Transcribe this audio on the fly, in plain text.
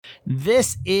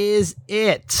This is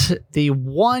it. The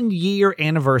 1 year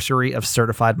anniversary of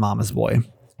Certified Mama's Boy.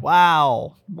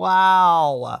 Wow.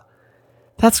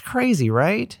 That's crazy,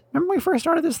 right? Remember when we first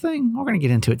started this thing? We're going to get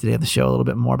into it today on the show a little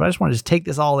bit more, but I just want to just take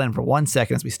this all in for 1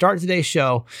 second as we start today's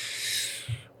show.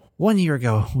 1 year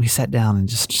ago, we sat down and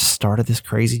just started this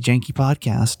crazy, janky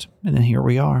podcast. And then here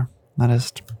we are. That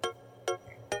is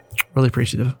really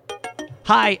appreciative.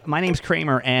 Hi, my name's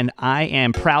Kramer, and I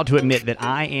am proud to admit that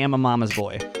I am a mama's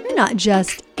boy. You're not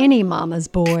just any mama's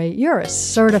boy, you're a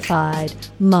certified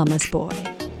mama's boy.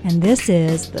 And this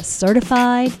is the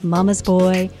Certified Mama's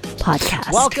Boy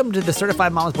Podcast. Welcome to the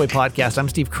Certified Mama's Boy Podcast. I'm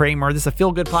Steve Kramer. This is a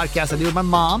feel-good podcast I do with my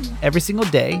mom every single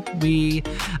day. We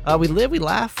live, we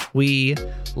laugh, we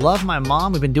love my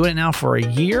mom. We've been doing it now for a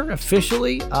year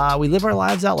officially. We live our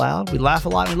lives out loud. We laugh a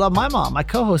lot. We love my mom, my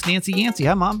co-host Nancy Yancey.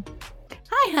 Hi, Mom.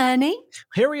 Hi, honey.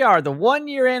 Here we are, the 1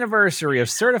 year anniversary of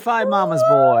Certified Mama's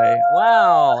Boy.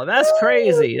 Wow, that's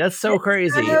crazy. That's so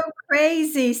crazy. So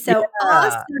crazy. So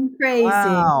awesome crazy.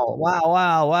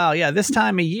 Wow. Yeah, this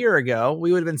time a year ago,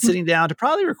 we would have been sitting down to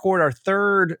probably record our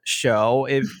third show.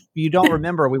 If you don't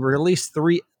remember, we released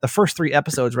the first three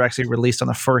episodes were actually released on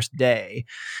the first day.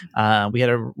 We had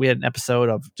an episode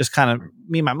of just kind of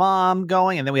me and my mom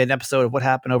going, and then we had an episode of what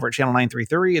happened over at Channel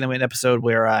 933, and then we had an episode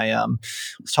where I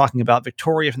was talking about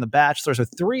Victoria from The Bachelor. So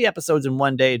 3 episodes in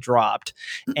one day dropped,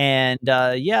 and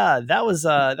that was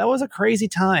a crazy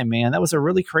time, man. That was a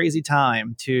really crazy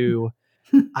time.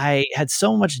 I had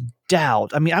so much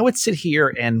doubt. I mean, I would sit here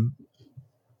and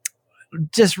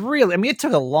just really, I mean, it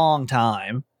took a long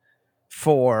time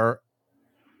for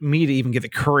me to even get the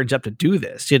courage up to do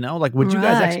this, like, would you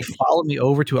guys actually follow me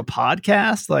over to a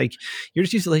podcast? Like, you're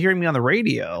just used to hearing me on the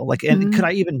radio, like, and could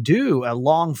I even do a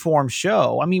long form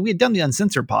show? I mean, we had done the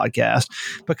Uncensored podcast,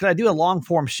 but could I do a long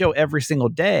form show every single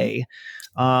day?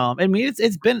 I mean,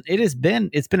 it's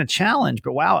been a challenge,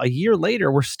 but wow, a year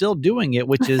later, we're still doing it,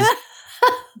 which is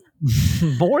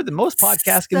more than most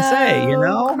podcasts can say,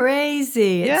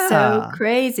 Crazy. It's so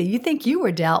crazy. You think you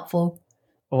were doubtful.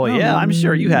 Well, yeah, I'm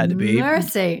sure you had to be.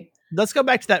 Mercy. Let's go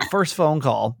back to that first phone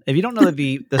call. If you don't know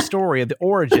the story of the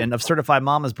origin of Certified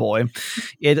Mama's Boy,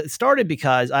 it started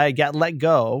because I got let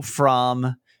go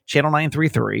from Channel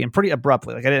 933 and pretty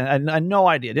abruptly. Like I had no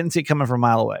idea. Didn't see it coming from a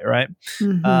mile away, right?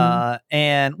 Mm-hmm.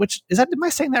 And which is that? Am I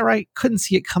saying that right? Couldn't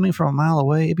see it coming from a mile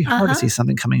away. It'd be hard to see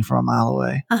something coming from a mile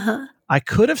away. I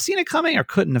could have seen it coming, or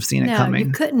couldn't have seen it coming.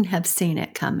 You couldn't have seen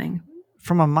it coming.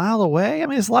 From a mile away? I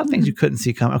mean, there's a lot of things you couldn't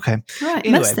see coming. Okay. Right.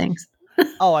 Anyway. Most things.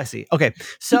 Oh, I see. Okay.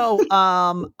 So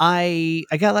I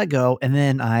got let go, and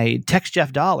then I text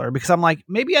Jeff Dollar because I'm like,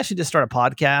 maybe I should just start a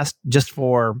podcast just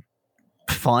for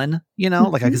fun,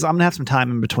 like, because I'm going to have some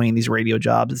time in between these radio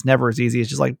jobs. It's never as easy as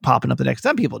just like popping up the next.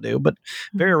 Some people do, but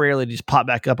very rarely do you just pop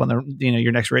back up on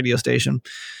your next radio station.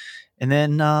 And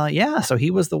then, so he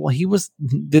was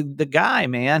the guy,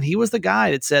 man. He was the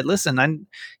guy that said, listen, you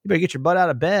better get your butt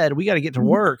out of bed. We got to get to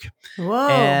work. Whoa.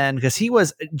 And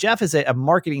because Jeff is a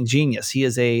marketing genius. He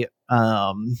is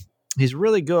he's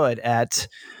really good at,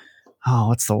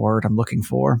 what's the word I'm looking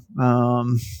for?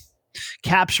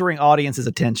 Capturing audience's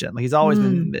attention. Like he's always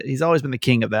been the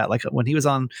king of that. Like when he was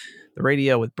on the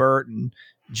radio with Bert and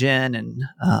Jen and,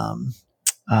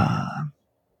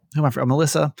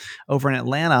 Melissa over in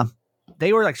Atlanta,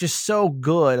 they were like just so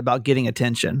good about getting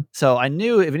attention. So I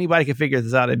knew if anybody could figure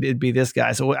this out, it'd be this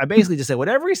guy. So I basically just said,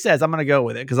 whatever he says, I'm going to go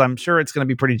with it because I'm sure it's going to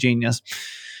be pretty genius.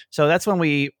 So that's when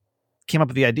we came up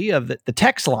with the idea of the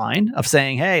text line of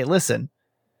saying, hey, listen,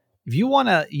 if you want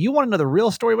to know the real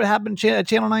story of what happened at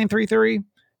Channel 933, you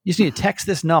just need to text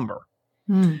this number.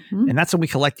 Mm-hmm. And that's when we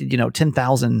collected,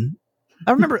 10,000.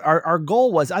 I remember our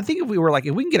goal was, I think if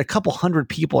we can get a couple hundred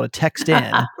people to text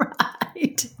in,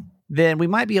 right, then we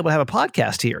might be able to have a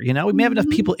podcast here. We may have enough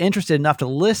people interested enough to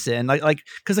listen. Like,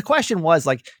 because the question was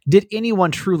like, did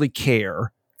anyone truly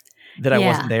care that I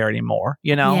wasn't there anymore?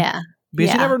 Yeah.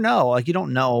 Because you never know. Like, you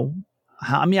don't know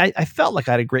how. I mean, I felt like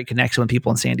I had a great connection with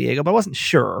people in San Diego, but I wasn't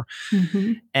sure.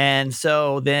 Mm-hmm. And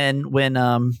so then when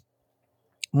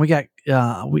we got,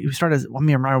 we started, I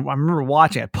remember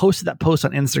watching, I posted that post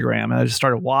on Instagram and I just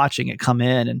started watching it come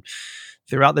in, and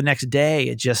throughout the next day,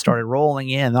 it just started rolling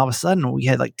in. And all of a sudden we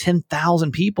had like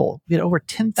 10,000 people. We had over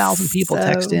 10,000 people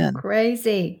text in.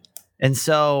 Crazy. And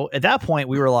so at that point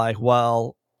we were like,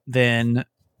 well, then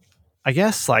I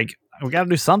guess like we got to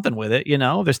do something with it.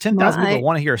 There's 10,000 people who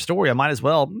want to hear a story. I might as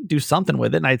well do something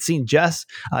with it. And I'd seen Jeff's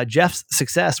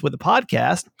success with the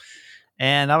podcast.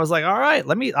 And I was like, all right,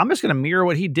 I'm just going to mirror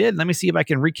what he did. Let me see if I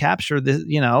can recapture this,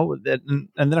 and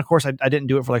then of course I didn't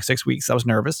do it for like 6 weeks. I was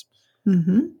nervous.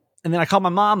 Mm-hmm. And then I called my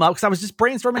mom up because I was just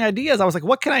brainstorming ideas. I was like,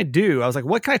 what can I do? I was like,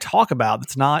 what can I talk about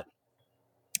that's not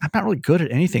I'm not really good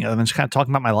at anything other than just kind of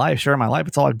talking about my life, sharing my life.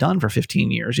 It's all I've done for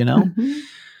 15 years, you know? Mm-hmm.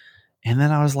 And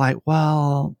then I was like,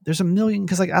 well, there's a million,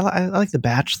 because like I like The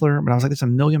Bachelor, but I was like, there's a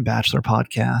million Bachelor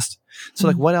podcasts. So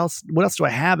like, what else do I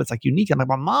have that's like unique? I'm like,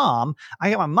 my mom. I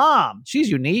got my mom. She's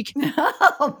unique.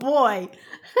 Oh boy.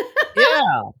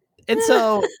 Yeah. And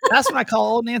so that's when I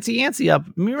call old Nancy Yancey up.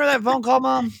 Remember that phone call,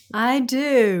 Mom? I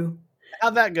do.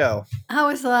 How'd that go? I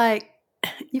was like,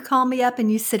 you called me up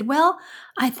and you said, well,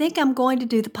 I think I'm going to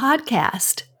do the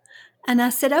podcast. And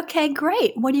I said, okay,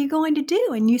 great. What are you going to do?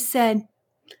 And you said,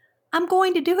 I'm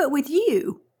going to do it with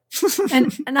you.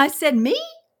 and I said, me?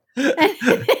 And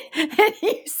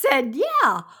you said,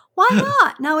 yeah, why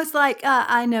not? And I was like,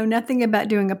 I know nothing about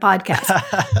doing a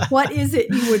podcast. What is it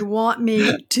you would want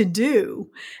me to do?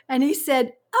 And he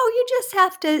said, oh, you just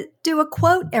have to do a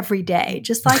quote every day,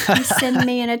 just like you send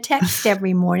me in a text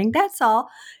every morning. That's all.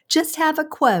 Just have a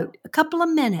quote, a couple of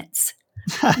minutes.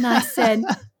 And I said,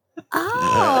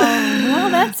 oh, well,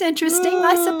 that's interesting.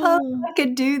 I suppose I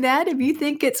could do that if you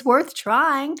think it's worth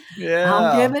trying. Yeah.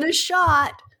 I'll give it a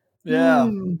shot. Yeah.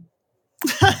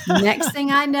 Next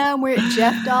thing I know, we're at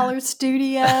Jeff Dollar's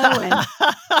studio, and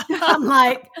I'm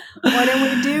like, "What are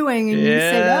we doing?" And you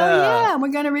said, "Oh yeah,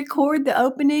 we're going to record the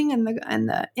opening and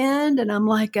the end." And I'm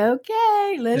like,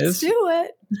 "Okay, let's do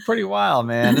it." It's pretty wild,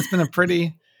 man. It's been a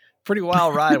pretty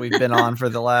wild ride we've been on for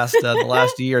the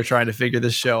last year trying to figure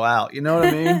this show out. You know what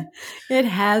I mean? It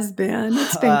has been.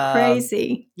 It's been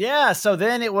crazy. Yeah. So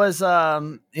then it was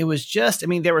just, I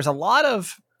mean, there was a lot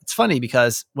of, it's funny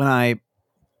because when I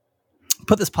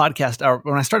put this podcast out,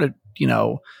 when I started,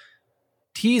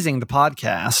 teasing the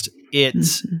podcast, it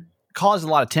caused a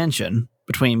lot of tension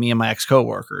between me and my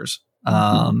ex-coworkers.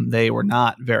 They were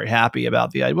not very happy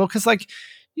about the idea. Well, cause like,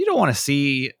 you don't want to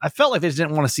see, I felt like they just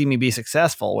didn't want to see me be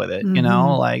successful with it,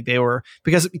 like they were,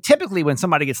 because typically when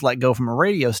somebody gets let go from a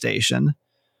radio station,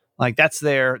 like that's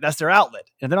their outlet.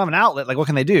 And if they don't have an outlet, like what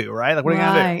can they do? Right. Like what are you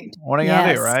going to do? What are you going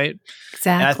to do? Right.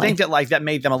 Exactly. And I think that like that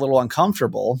made them a little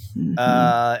uncomfortable.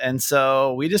 And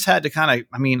so we just had to kind of,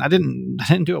 I mean, I didn't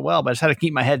do it well, but I just had to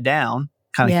keep my head down,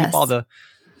 kind of keep all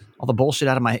the bullshit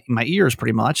out of my ears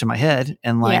pretty much in my head,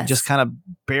 and like just kind of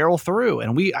barrel through.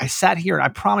 And I sat here and I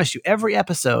promise you every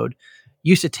episode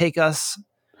used to take us,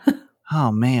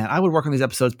 oh man, I would work on these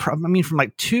episodes. From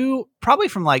like 2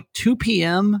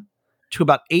 PM to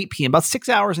about 8 PM, about 6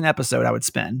 hours an episode I would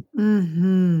spend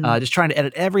just trying to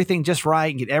edit everything just right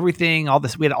and get everything,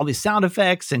 we had all these sound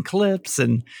effects and clips,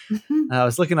 and I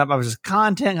was just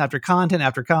content after content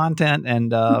after content.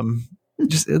 And,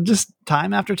 just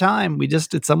time after time,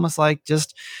 it's almost like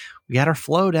we got our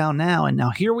flow down now. And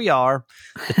now here we are,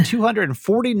 the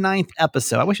 249th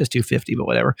episode. I wish it was 250, but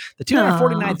whatever. The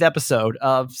 249th episode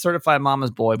of Certified Mama's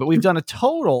Boy. But we've done a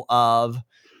total of,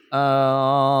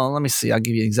 let me see. I'll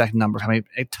give you the exact number. How many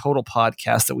total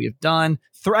podcasts that we have done.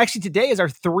 Actually, today is our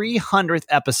 300th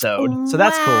episode. So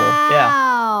that's cool. Yeah.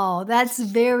 Wow. That's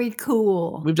very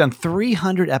cool. We've done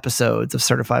 300 episodes of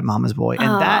Certified Mama's Boy.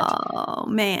 And that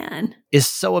man, is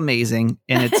so amazing.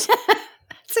 And it's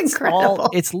it's incredible.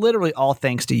 It's literally all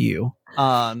thanks to you.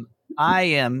 I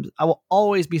will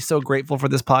always be so grateful for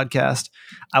this podcast.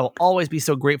 I will always be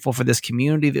so grateful for this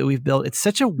community that we've built. It's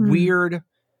such a weird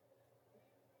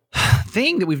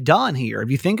thing that we've done here, if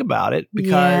you think about it,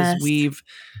 because we've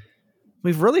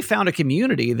really found a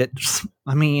community that,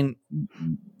 I mean,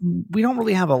 we don't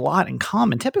really have a lot in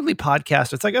common. Typically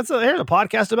podcasts, it's like, here's a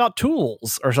podcast about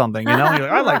tools or something, You're like,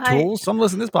 I like tools, so I'm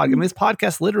listening to this podcast. I mean, this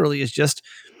podcast literally is just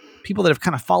people that have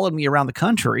kind of followed me around the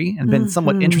country and been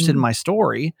somewhat interested in my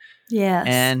story. Yes.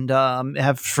 And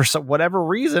have, for whatever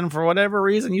reason,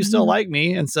 you still like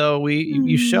me. And so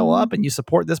you show up and you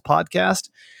support this podcast.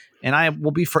 And I will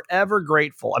be forever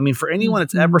grateful. I mean, for anyone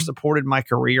that's ever supported my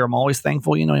career, I'm always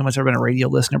thankful. Anyone's ever been a radio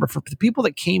listener, but for the people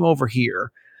that came over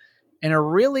here in a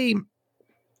really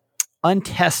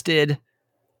untested,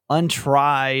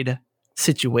 untried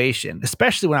situation,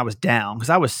 especially when I was down,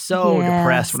 because I was so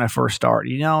depressed when I first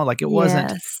started, like it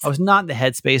wasn't, I was not in the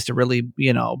headspace to really,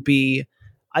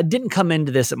 I didn't come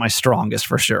into this at my strongest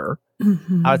for sure.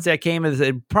 I would say I came as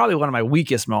probably one of my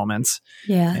weakest moments.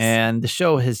 Yes. And the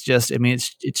show has just, I mean,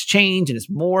 it's changed and it's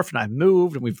morphed, and I've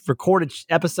moved, and we've recorded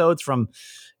episodes from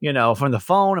the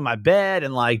phone in my bed,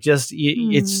 and like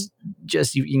it's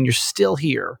just and you're still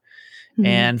here.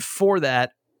 And for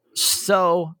that,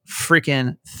 so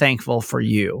freaking thankful for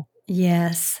you.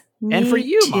 Yes. And for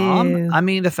you, too. Mom. I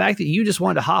mean, the fact that you just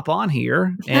wanted to hop on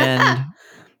here and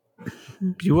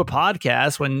do a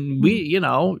podcast when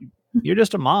you're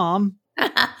just a mom.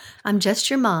 I'm just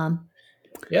your mom.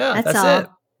 Yeah, that's all. it.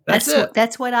 That's it.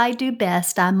 That's what I do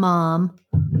best. I'm mom.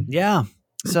 Yeah.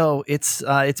 So it's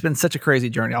been such a crazy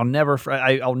journey. I'll never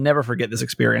forget this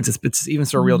experience. It's even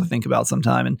surreal to think about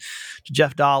sometime. And to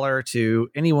Jeff Dollar, to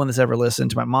anyone that's ever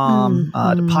listened, to my mom,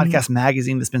 to Podcast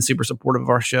Magazine that's been super supportive of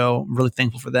our show. I'm really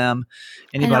thankful for them.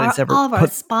 Anybody that's ever all of our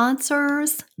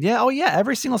sponsors. Yeah. Oh yeah.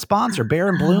 Every single sponsor. Bear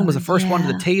and Bloom was the first one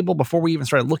to the table before we even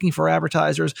started looking for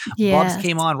advertisers. Yes. Bubs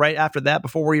came on right after that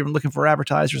before we were even looking for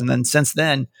advertisers. And then since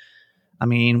then, I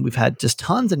mean, we've had just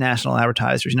tons of national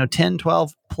advertisers, 10,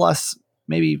 12 plus,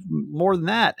 maybe more than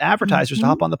that, advertisers to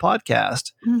hop on the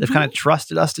podcast. They've kind of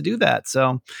trusted us to do that.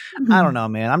 So I don't know,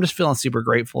 man. I'm just feeling super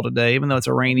grateful today, even though it's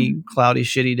a rainy, cloudy,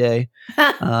 shitty day.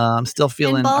 I'm still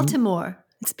feeling in Baltimore.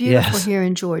 It's beautiful here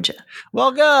in Georgia.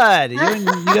 Well, good. You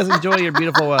guys enjoy your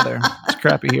beautiful weather. It's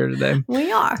crappy here today.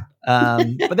 We are.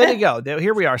 But there you go.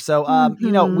 Here we are. So,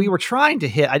 we were trying to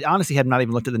hit, I honestly had not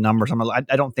even looked at the numbers.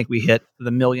 I don't think we hit the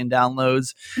 1 million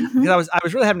downloads. Because I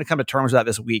was really having to come to terms with that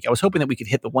this week. I was hoping that we could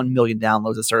hit the 1 million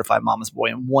downloads of Certified Mama's Boy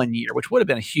in 1 year, which would have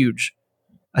been a huge,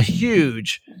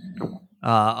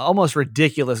 almost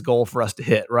ridiculous goal for us to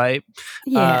hit, right?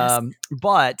 Yes.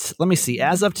 But let me see.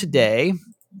 As of today,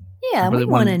 yeah, we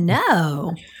want to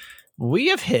know. We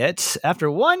have hit,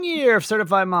 after 1 year of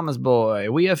Certified Mama's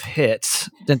Boy, we have hit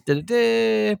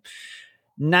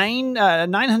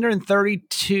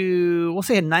 932, we'll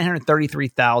say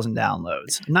 933,000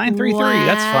 downloads. 933, wow.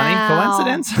 That's funny.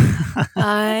 Coincidence?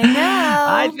 I know.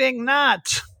 I think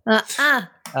not.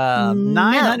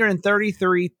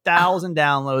 933,000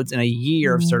 downloads in a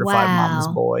year of Certified Mama's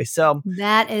Boy. So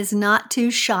that is not too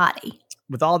shoddy.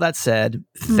 With all that said,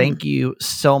 thank you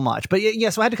so much. But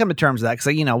so I had to come to terms with that because,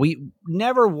 we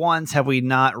never once have we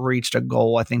not reached a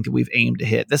goal I think that we've aimed to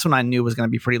hit. This one I knew was going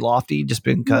to be pretty lofty just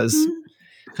because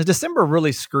December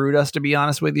really screwed us, to be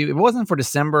honest with you. If it wasn't for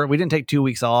December, we didn't take 2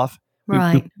 weeks off.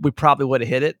 Right. We probably would have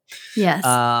hit it. Yes.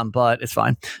 But it's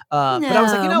fine. But I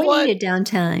was like, what? We need a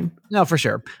downtime. No, for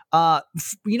sure.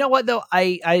 You know what though?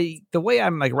 I the way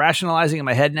I'm like rationalizing in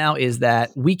my head now is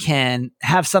that we can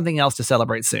have something else to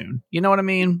celebrate soon. You know what I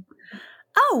mean?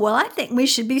 Oh, well, I think we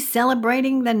should be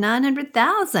celebrating the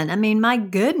 900,000. I mean, my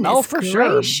goodness. Oh, for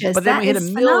gracious, sure. But then we hit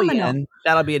 1 million. Phenomenal.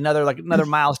 That'll be another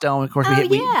milestone. Of course,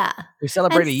 we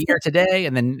celebrate a year today,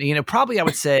 and then probably I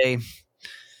would say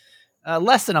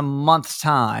less than a month's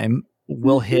time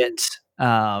we'll hit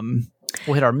our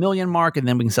 1 million mark, and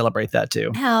then we can celebrate that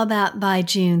too. How about by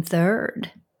June 3rd?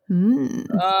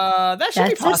 That should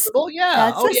be possible.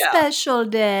 That's a special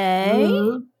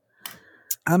day.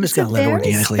 I'm just going to let it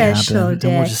organically happen, and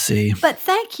we'll just see. But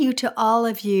thank you to all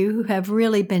of you who have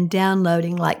really been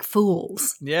downloading like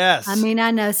fools. Yes. I mean,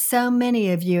 I know so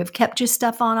many of you have kept your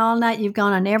stuff on all night. You've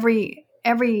gone on every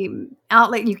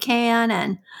outlet you can,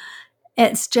 and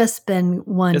it's just been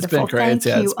wonderful. It's been great.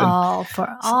 Thank you all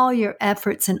for all your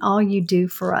efforts and all you do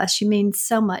for us. You mean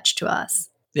so much to us.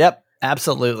 Yep.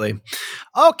 Absolutely.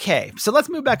 Okay, so let's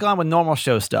move back on with normal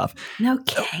show stuff.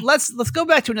 Okay. Let's go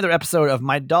back to another episode of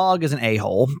My Dog is an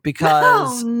A-hole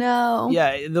because oh no.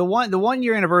 Yeah, the 1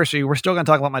 year anniversary, we're still going to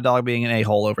talk about my dog being an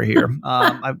a-hole over here.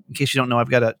 In case you don't know,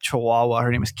 I've got a Chihuahua.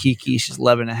 Her name is Kiki. She's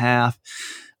 11 and a half.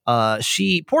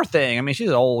 She, poor thing. I mean, she's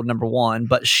old, number one,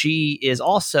 but she is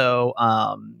also,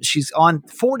 she's on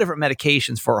 4 different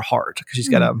medications for her heart because she's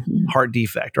got a heart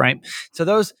defect, right? So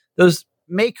those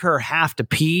make her have to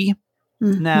pee.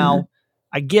 Now,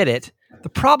 I get it. The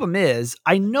problem is,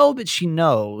 I know that she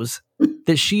knows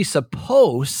that she's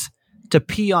supposed to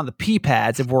pee on the pee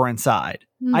pads if we're inside.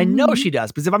 I know she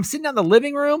does, because if I'm sitting down in the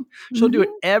living room, she'll do it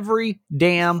every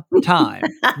damn time.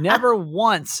 Never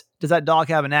once does that dog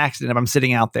have an accident if I'm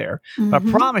sitting out there. But I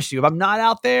promise you, if I'm not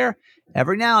out there,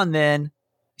 every now and then,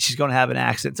 she's going to have an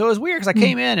accident. So it was weird because I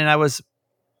came in and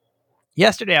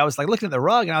yesterday I was like looking at the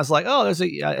rug and I was like, oh, there's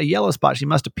a yellow spot. She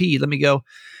must have peed. Let me go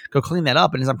clean that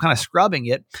up. And as I'm kind of scrubbing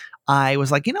it, I was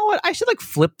like, you know what? I should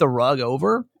flip the rug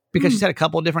over because she's had a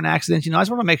couple of different accidents. I just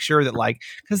want to make sure that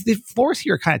because the floors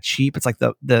here are kind of cheap. It's like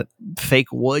the fake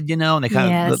wood, and they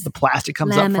kind of, the plastic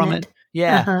comes up from it.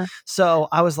 Yeah. So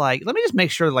I was like, let me just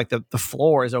make sure the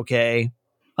floor is okay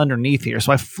underneath here.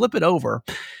 So I flip it over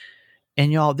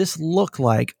and y'all, this looked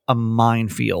like a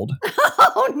minefield.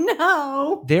 Oh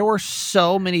no. There were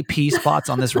so many pee spots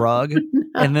on this rug.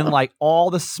 And then all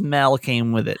the smell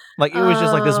came with it. It was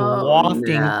just this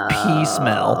wafting pee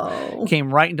smell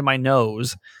came right into my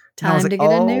nose. Time to get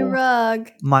a new rug.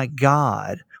 My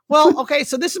God. Well, okay.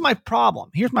 So this is my problem.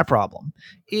 Here's my problem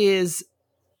is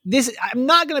this. I'm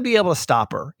not going to be able to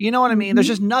stop her. You know what I mean? There's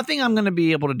just nothing I'm going to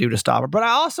be able to do to stop her. But I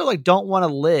also don't want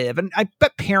to live. And I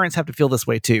bet parents have to feel this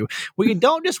way too. Where you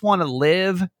don't just want to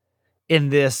live in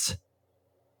this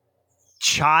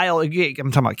child, I'm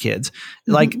talking about kids,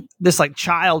 this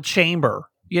child chamber,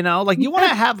 You know, like you want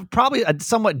to have probably a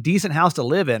somewhat decent house to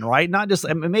live in, right? Not just,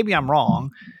 I mean, maybe I'm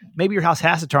wrong. Maybe your house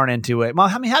has to turn into it.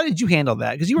 Mom, I mean, how did you handle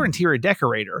that? Because you were an interior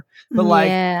decorator, but like,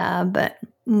 yeah, but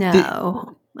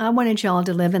no, I wanted y'all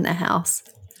to live in the house.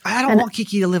 I don't want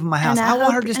Kiki to live in my house. I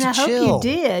want her just to I chill. hope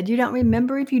you did. You don't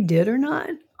remember if you did or not?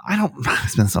 I don't.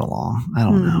 It's been so long. I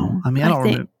don't know. I mean, I don't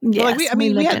remember. Yes, like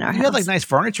we had like nice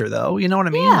furniture though. You know what I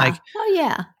mean? Yeah. Like, oh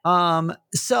yeah.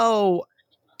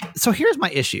 So here's my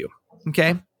issue.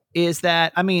 Okay. Is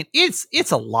that, I mean,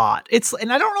 it's a lot.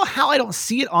 And I don't know how I don't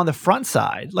see it on the front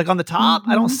side. Like on the top,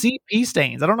 I don't see pee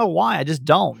stains. I don't know why. I just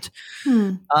don't.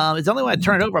 It's only when I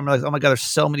turn it over, I'm like, oh my God, there's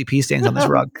so many pee stains on this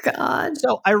rug. God.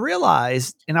 So I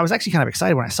realized, and I was actually kind of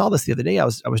excited when I saw this the other day. I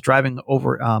was driving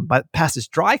over past this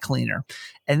dry cleaner,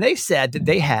 and they said that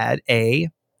they had a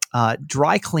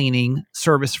dry cleaning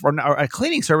service or a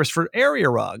cleaning service for area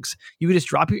rugs. You could just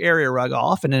drop your area rug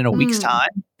off, and in a week's time,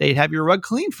 they'd have your rug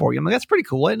cleaned for you. I'm like, that's pretty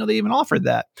cool. I didn't know they even offered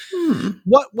that.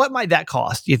 What might that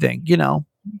cost? You think? You know,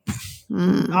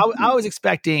 I was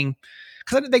expecting,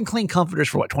 because they can clean comforters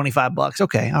for what, $25?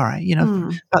 Okay, all right, you know,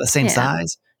 about the same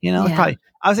size. You know, probably.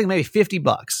 I was thinking maybe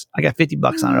 $50. I got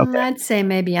 $50 on it. Okay, I'd say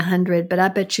maybe 100, but I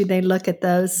bet you they look at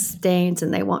those stains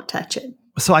and they won't touch it.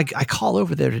 So I call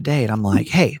over there today and I'm like,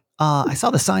 hey, I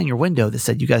saw the sign in your window that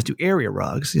said you guys do area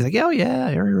rugs. He's like, oh yeah,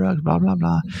 area rugs, blah, blah,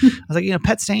 blah. I was like, you know,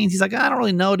 pet stains. He's like, I don't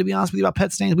really know, to be honest with you, about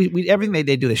pet stains. We everything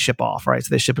they do, they ship off, right? So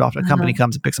they ship it off. A company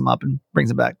comes and picks them up and brings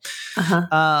them back.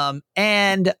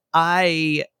 And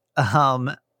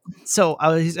so I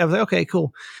was like, okay,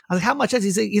 cool. I was like, how much is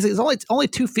he? He's like, it's only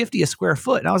 $250 a square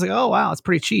foot. And I was like, oh wow, it's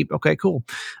pretty cheap. Okay, cool.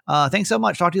 Thanks so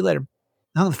much. Talk to you later.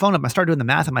 I hung the phone up. I started doing the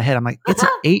math in my head. I'm like, it's an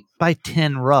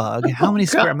 8x10 rug. How many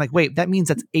square? I'm like, wait, that means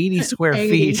that's 80 square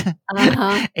feet.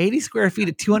 80 square feet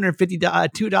at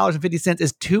 $250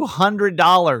 is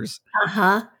 $200.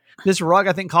 This rug,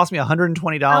 I think, cost me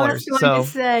 $120. I was going to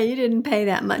say, you didn't pay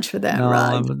that much for that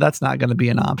rug. That's not going to be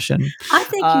an option. I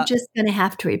think you're just going to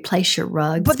have to replace your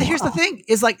rugs. But here's the thing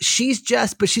is like, she's going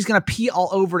to pee all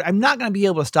over it. I'm not going to be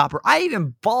able to stop her. I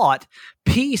even bought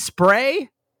pee spray.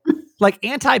 Like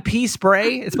anti-pee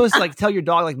spray. It's supposed to like tell your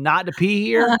dog like not to pee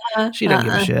here. She doesn't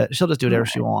give a shit. She'll just do whatever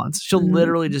she wants. She'll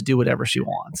literally just do whatever she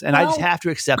wants. And I just have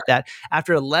to accept that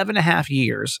after 11 and a half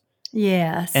years.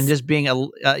 Yes. And just being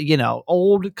old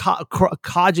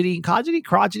crotchety,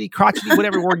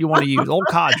 whatever word you want to use, old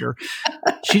codger.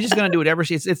 She's just going to do whatever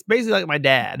it's basically like my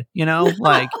dad, you know,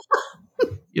 like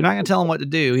you're not going to tell him what to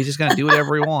do. He's just going to do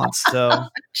whatever he wants. So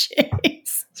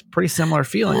it's a pretty similar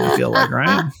feeling, I feel like,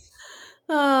 right?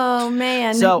 Oh,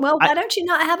 man. So well, why don't you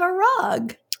not have a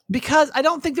rug? Because I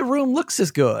don't think the room looks as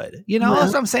good. You know,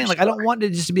 that's what I'm saying. Like, I don't want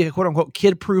it just to be a quote unquote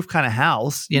kid-proof kind of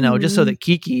house, you know, just so that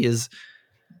Kiki is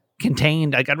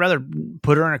contained. Like, I'd rather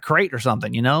put her in a crate or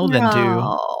something, you know, than but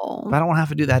I don't want to have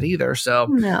to do that either. So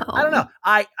I don't know.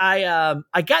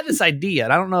 I got this idea,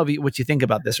 and I don't know what you think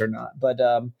about this or not, but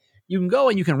you can go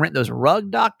and you can rent those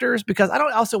rug doctors, because I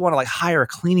don't also want to like hire a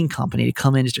cleaning company to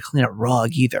come in just to clean a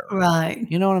rug either. Right.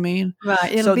 You know what I mean? Right.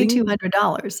 It'll be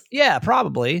 $200. Yeah,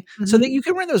 probably. So that you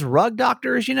can rent those rug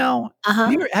doctors, you know.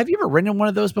 Have you ever rented one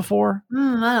of those before?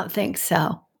 I don't think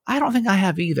so. I don't think I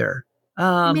have either.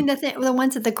 I mean, the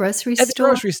ones at the grocery store? At the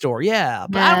grocery store, yeah.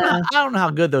 But I don't know how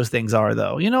good those things are,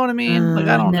 though. You know what I mean? Like,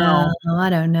 I don't know.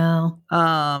 I don't know.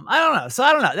 I don't know. So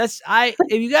I don't know.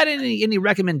 If you got any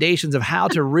recommendations of how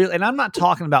to really, and I'm not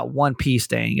talking about one pee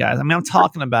stain, guys. I mean, I'm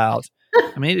talking about,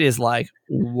 it is like,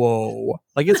 whoa.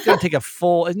 Like, it's going to take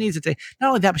it needs to take, not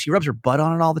only that, but she rubs her butt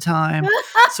on it all the time.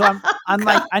 So I'm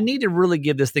like, I need to really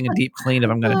give this thing a deep clean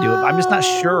if I'm going to do it. But I'm just not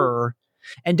sure.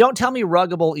 And don't tell me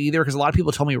Ruggable either, because a lot of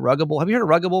people told me Ruggable. Have you heard of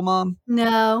Ruggable, Mom?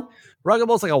 No.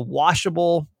 Ruggable is like a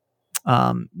washable.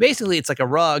 Basically, it's like a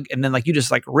rug, and then like you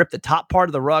just like rip the top part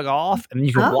of the rug off, and then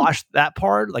you can wash that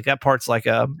part. Like that part's like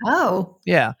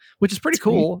which is pretty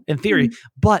cool in theory.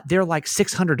 But they're like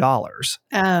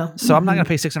 $600. So I'm not going to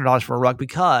pay $600 for a rug,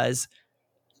 because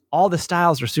all the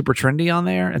styles are super trendy on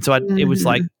there, and so it was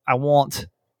like I want.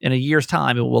 In a year's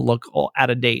time, it will look all out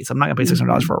of date. So I'm not going to pay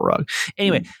 $600 for a rug.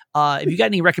 Anyway, if you got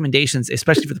any recommendations,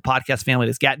 especially for the podcast family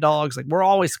that's got dogs, like we're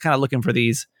always kind of looking for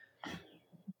these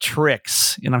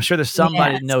tricks. And I'm sure there's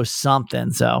somebody that knows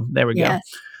something. So there we go.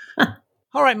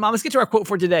 All right, Mom, let's get to our quote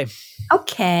for today.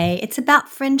 Okay. It's about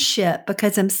friendship,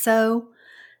 because I'm so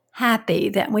happy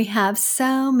that we have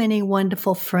so many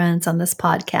wonderful friends on this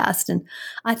podcast. And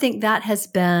I think that has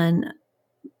been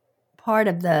part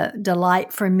of the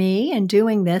delight for me in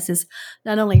doing this, is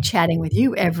not only chatting with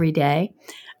you every day,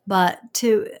 but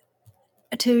to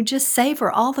just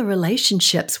savor all the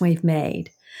relationships we've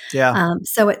made. Yeah.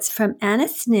 So it's from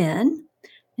Annis Nin,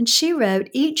 And she wrote,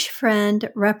 each friend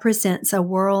represents a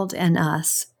world in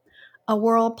us, a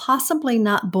world possibly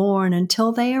not born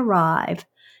until they arrive.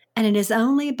 And it is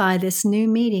only by this new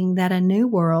meeting that a new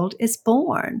world is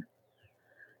born.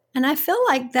 And I feel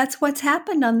like that's what's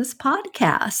happened on this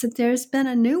podcast, that there's been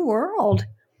a new world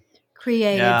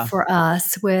created for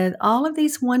us with all of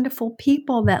these wonderful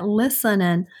people that listen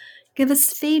and give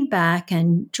us feedback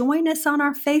and join us on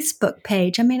our Facebook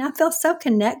page. I mean, I feel so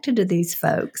connected to these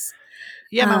folks.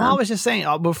 Yeah, my mom was just saying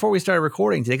before we started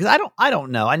recording today, because I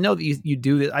don't know. I know that you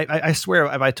do this. I swear,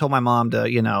 if I told my mom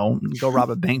to, go rob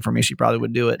a bank for me, she probably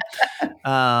would do it.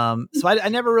 So I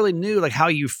never really knew like how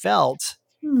you felt,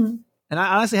 and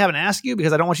I honestly haven't asked you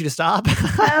because I don't want you to stop.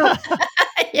 Afraid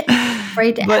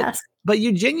to ask. But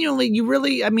you genuinely, you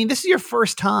really, I mean, this is your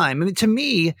first time. I mean, to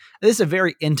me, this is a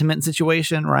very intimate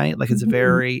situation, right? Like it's a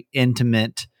very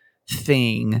intimate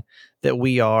thing that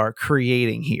we are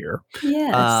creating here.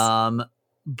 Yes.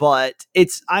 But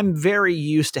I'm very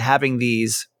used to having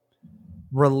these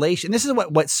relations. This is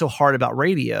what's so hard about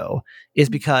radio is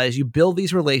because you build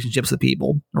these relationships with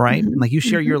people, right? Like you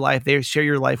share your life, they share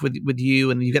your life with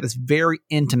you, and you get this very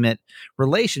intimate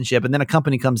relationship. And then a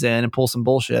company comes in and pulls some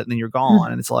bullshit, and then you're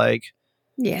gone. And it's like,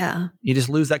 yeah, you just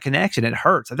lose that connection. It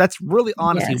hurts. That's really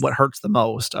honestly what hurts the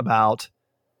most about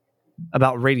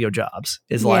radio jobs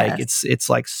is like it's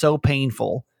like so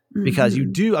painful. Because you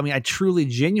do, I mean, I truly,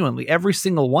 genuinely, every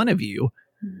single one of you,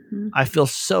 I feel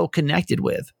so connected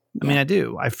with. I mean, I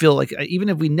do. I feel like even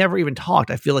if we never even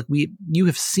talked, I feel like you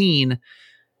have seen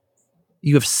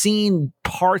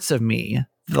parts of me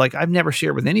that, like I've never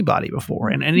shared with anybody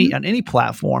before, on any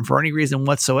platform for any reason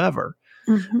whatsoever.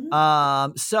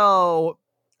 So,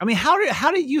 I mean,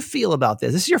 how did you feel about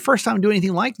this? This is your first time doing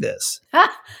anything like this.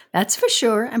 That's for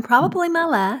sure, and probably my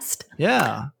last.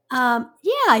 Yeah.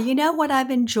 What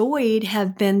I've enjoyed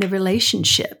have been the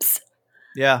relationships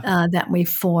that we've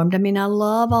formed. I mean, I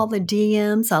love all the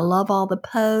DMs. I love all the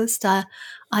posts.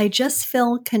 I just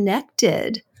feel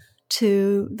connected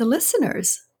to the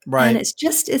listeners. Right. And it's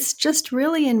just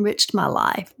really enriched my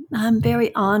life. I'm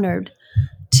very honored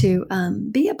to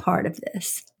be a part of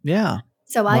this. Yeah.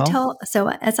 So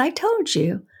as I told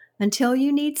you, until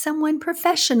you need someone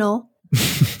professional,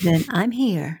 then I'm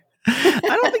here. I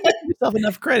don't think you give yourself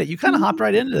enough credit. You kind of hopped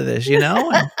right into this, And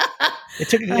it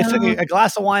took a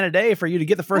glass of wine a day for you to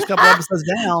get the first couple episodes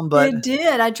down. But it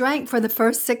did. I drank for the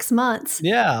first 6 months.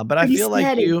 Yeah, but I feel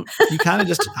steady. Like you kind of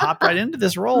just hopped right into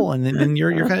this role, and then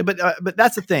you're kind of. But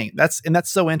that's the thing. That's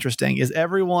so interesting. Is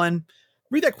everyone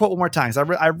read that quote one more time?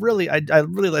 Because I really,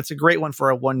 that's a great one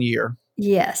for a 1 year.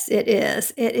 Yes, it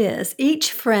is. It is.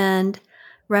 Each friend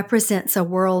represents a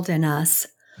world in us.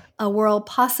 A world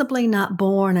possibly not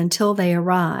born until they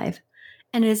arrive.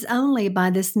 And it is only by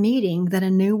this meeting that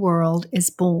a new world is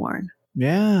born.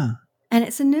 Yeah. And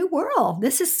it's a new world.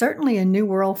 This is certainly a new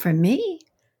world for me.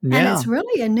 Yeah. And it's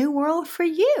really a new world for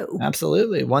you.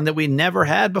 Absolutely. One that we never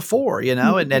had before,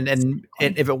 and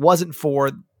if it wasn't for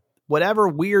whatever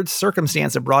weird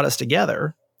circumstance that brought us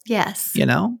together. Yes.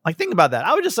 Like think about that.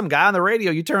 I was just some guy on the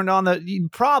radio. You turned on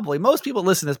most people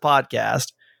listen to this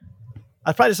podcast. I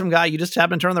was probably some guy you just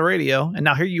happened to turn on the radio, and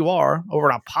now here you are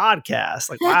over on a podcast.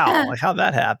 Like, wow, like how'd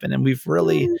that happen? And we've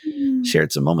really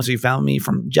shared some moments. You found me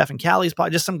from Jeff and Callie's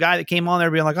podcast, just some guy that came on there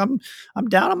being like, I'm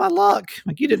down on my luck.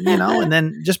 Like you didn't, and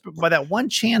then just by that one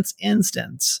chance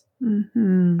instance.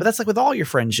 But that's like with all your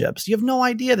friendships. You have no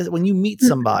idea that when you meet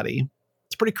somebody,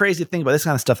 it's pretty crazy to think about this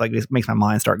kind of stuff. Like this makes my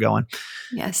mind start going.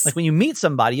 Yes. Like when you meet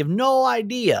somebody, you have no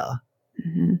idea.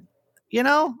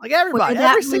 Like everybody, where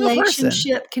every that single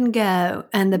relationship person can go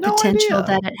and the potential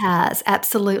that it has.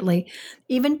 Absolutely.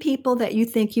 Even people that you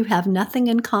think you have nothing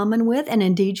in common with, and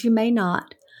indeed you may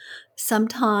not,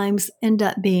 sometimes end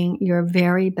up being your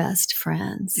very best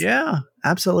friends. Yeah,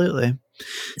 absolutely.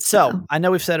 So I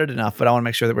know we've said it enough, but I want to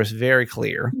make sure that we're very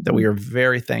clear that we are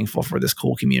very thankful for this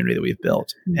cool community that we've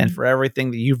built and for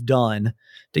everything that you've done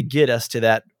to get us to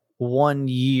that 1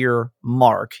 year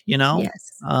mark, Yes,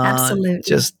 absolutely.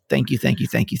 Just thank you.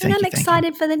 And I'm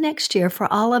excited for the next year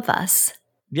for all of us.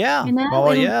 Yeah.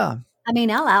 Yeah. I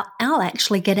mean, I'll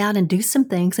actually get out and do some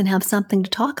things and have something to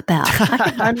talk about. I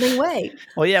can hardly wait.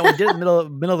 Well, yeah, we did it in the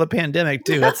middle of the pandemic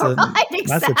too. That's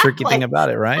that's the tricky thing about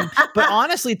it, right? But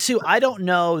honestly, too, I don't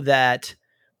know that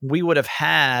we would have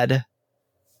had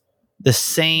the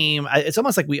same. It's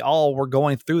almost like we all were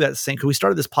going through that same. Because we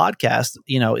started this podcast,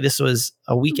 this was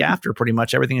a week after pretty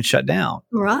much everything had shut down,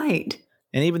 right?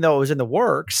 And even though it was in the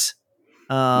works,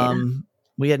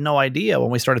 we had no idea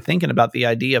when we started thinking about the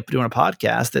idea of doing a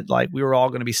podcast that like we were all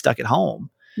going to be stuck at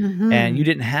home, and you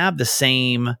didn't have the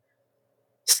same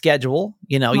schedule.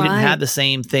 You didn't have the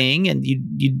same thing, and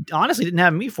you honestly didn't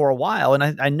have me for a while.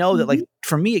 And I know that, like,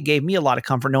 for me, it gave me a lot of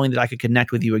comfort knowing that I could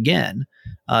connect with you again,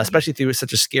 especially through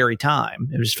such a scary time.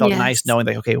 It just felt nice knowing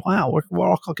that, okay, wow, we're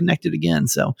all connected again.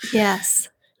 So yes.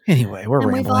 Anyway, we're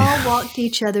rambling. We've all walked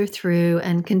each other through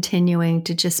and continuing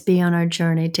to just be on our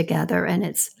journey together, and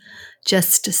it's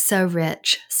just so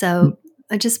rich. So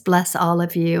I just bless all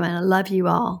of you, and I love you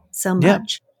all so much. Yep.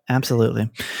 Absolutely.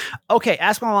 Okay,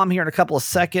 Ask My Mom here in a couple of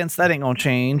seconds. That ain't going to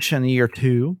change in a year or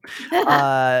two.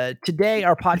 Today,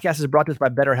 our podcast is brought to us by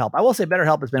BetterHelp. I will say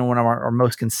BetterHelp has been one of our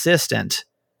most consistent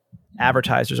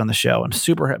advertisers on the show. I'm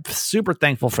super, super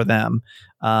thankful for them.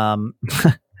 I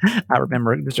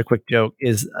remember, just a quick joke,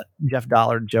 is Jeff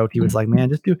Dollard joked. He was like, man,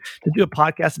 just do a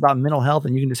podcast about mental health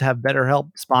and you can just have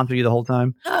BetterHelp sponsor you the whole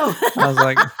time. Oh. I was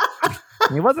like...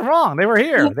 He wasn't wrong. They were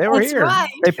here. That's right.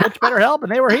 They pitched BetterHelp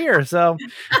and they were here. So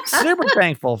super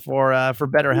thankful for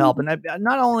BetterHelp. And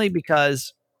not only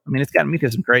because, it's gotten me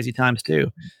through some crazy times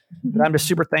too, but I'm just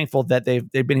super thankful that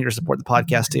they've been here to support the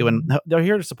podcast too. And they're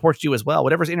here to support you as well.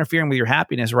 Whatever's interfering with your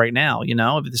happiness right now,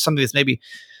 if there's something that's maybe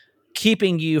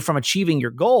keeping you from achieving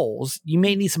your goals, you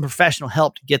may need some professional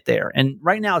help to get there. And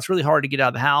right now it's really hard to get out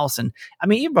of the house. And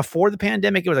even before the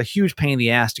pandemic, it was a huge pain in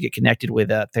the ass to get connected with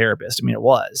a therapist. It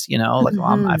was,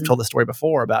 I've told the story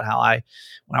before about how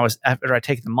after I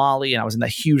take the Molly and I was in that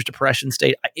huge depression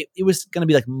state, it was going to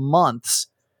be like months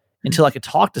until I could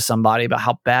talk to somebody about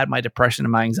how bad my depression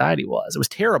and my anxiety was. It was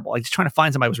terrible. Like, just trying to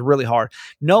find somebody was really hard.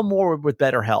 No more with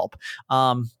BetterHelp.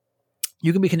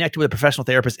 You can be connected with a professional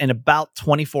therapist in about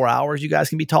 24 hours. You guys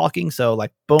can be talking. So,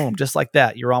 like, boom, just like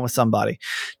that, you're on with somebody.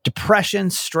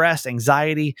 Depression, stress,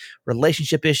 anxiety,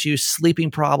 relationship issues, sleeping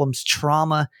problems,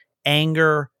 trauma,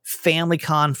 anger, family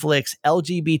conflicts,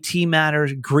 LGBT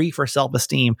matters, grief, or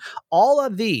self-esteem. All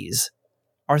of these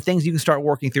are things you can start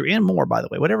working through, and more, by the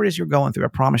way. Whatever it is you're going through, I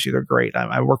promise you they're great.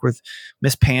 I work with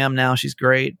Miss Pam now. She's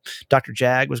great. Dr.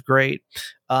 Jag was great.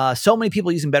 So many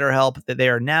people using BetterHelp that they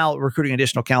are now recruiting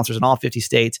additional counselors in all 50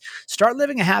 states. Start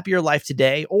living a happier life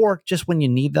today, or just when you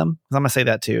need them. I'm going to say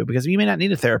that too, because you may not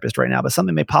need a therapist right now, but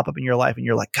something may pop up in your life and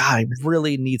you're like, God, I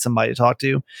really need somebody to talk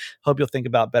to. Hope you'll think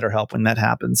about BetterHelp when that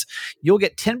happens. You'll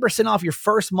get 10% off your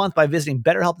first month by visiting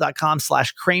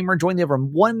BetterHelp.com/Kramer. Join the over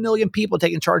 1 million people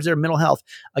taking charge of their mental health.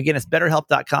 Again, it's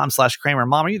BetterHelp.com/Kramer.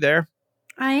 Mom, are you there?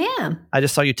 I am. I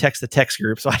just saw you text the text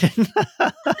group, so I didn't.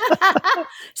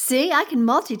 See, I can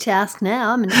multitask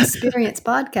now. I'm an experienced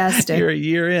podcaster. You're a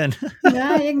year in.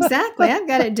 Yeah, exactly. I've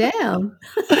got it down.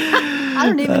 I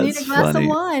don't even need a glass of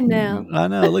wine now. I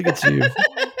know. Look at you.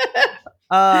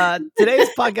 Today's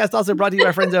podcast also brought to you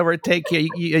by friends over at Take Care.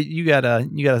 You got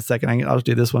a second. I'll just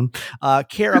do this one.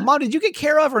 Care of. Mom, did you get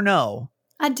Care of or no?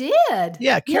 I did.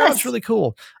 Yeah, Care of's really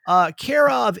cool. Care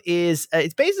of is,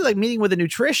 it's basically like meeting with a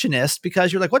nutritionist,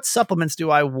 because you're like, what supplements do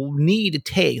I need to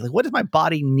take? Like, what does my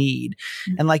body need?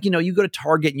 Mm-hmm. And like, you go to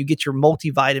Target and you get your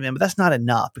multivitamin, but that's not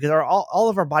enough, because all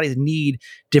of our bodies need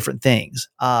different things,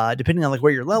 depending on like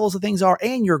where your levels of things are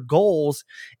and your goals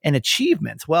and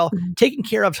achievements. Well, taking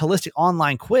Care of's holistic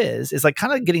online quiz is like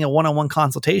kind of getting a one-on-one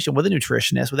consultation with a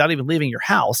nutritionist without even leaving your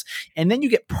house. And then you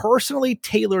get personally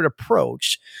tailored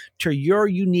approach to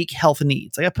your unique health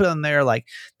needs. Like, I put on there, like,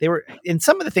 they were in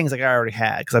some of the things like I already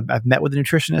had, because I've met with a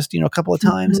nutritionist, a couple of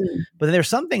times, but then there's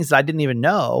some things that I didn't even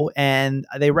know, and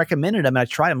they recommended them, and I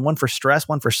tried them, one for stress,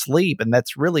 one for sleep. And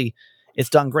that's really, it's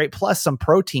done great. Plus some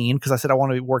protein, because I said I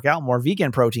want to work out more,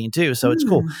 vegan protein too. So it's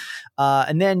cool.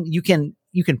 And then you can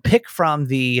pick from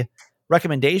the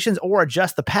recommendations or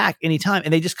adjust the pack anytime.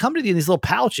 And they just come to you in these little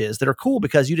pouches that are cool,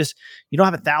 because you don't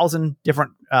have 1,000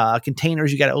 different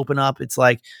containers you got to open up. It's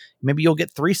like, maybe you'll get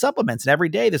 3 supplements, and every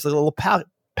day there's a little packet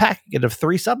of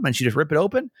 3 supplements. You just rip it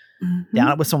open,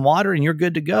 down it with some water, and you're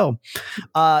good to go.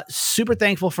 Super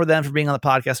thankful for them for being on the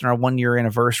podcast on our 1-year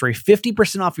anniversary.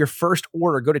 50% off your first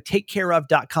order. Go to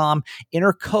takecareof.com,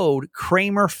 enter code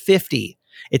Kramer50.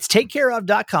 It's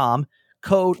takecareof.com,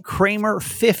 code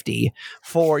Kramer50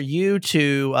 for you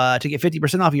to get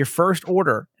 50% off your first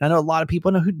order. And I know a lot of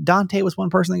people know who Dante was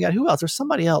one person that got. Who else? There's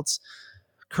somebody else.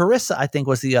 Carissa, I think,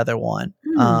 was the other one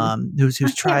who's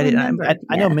tried it. I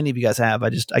know many of you guys have.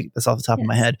 That's off the top of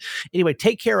my head. Anyway,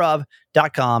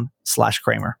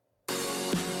 takecareof.com/Kramer.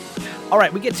 All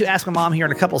right, we get to Ask My Mom here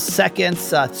in a couple seconds.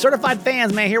 Certified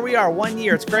fans, man, here we are, 1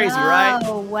 year. It's crazy, right?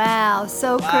 Oh, wow.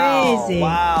 So crazy.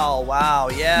 Wow.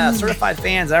 Yeah, certified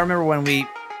fans. I remember when we...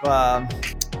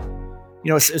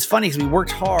 it's funny because we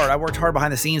worked hard. I worked hard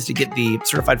behind the scenes to get the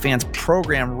Certified Fans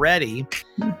program ready.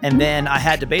 And then I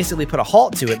had to basically put a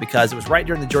halt to it, because it was right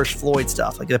during the George Floyd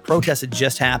stuff. Like, the protest had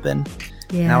just happened.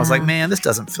 Yeah. And I was like, man, this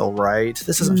doesn't feel right.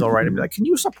 This doesn't feel right to be like, can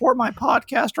you support my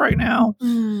podcast right now?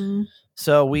 Mm.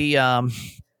 So we,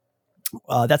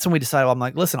 that's when we decided, I'm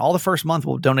like, listen, all the first month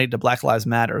we'll donate to Black Lives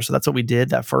Matter. So that's what we did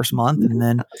that first month. And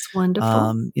then, That's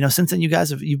wonderful. since then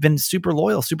you've been super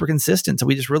loyal, super consistent. So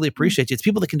we just really appreciate you. It's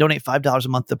people that can donate $5 a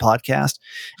month to the podcast.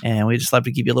 And we just love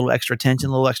to give you a little extra attention,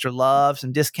 a little extra love,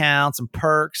 some discounts, some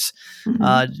perks,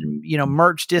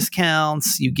 merch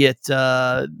discounts. You get,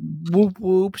 whoop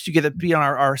whoops. You get to be on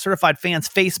our certified fans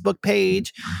Facebook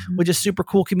page, which is super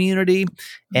cool community.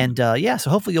 And, so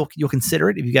hopefully you'll consider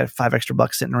it. If you got $5 extra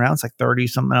sitting around, it's like 30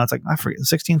 something. It's like, I forget,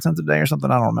 16 cents a day or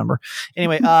something. I don't remember.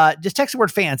 Anyway, just text the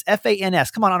word fans, FANS.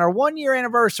 Come on our 1 year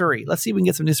anniversary. Let's see if we can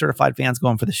get some new certified fans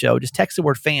going for the show. Just text the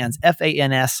word fans,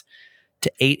 FANS,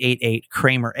 to 888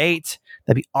 Kramer 8.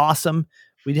 That'd be awesome.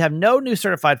 We have no new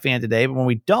certified fan today, but when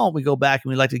we don't, we go back and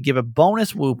we like to give a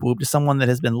bonus whoop whoop to someone that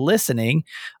has been listening.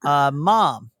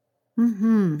 Mom,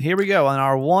 here we go on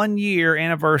our 1 year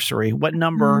anniversary. What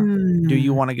number do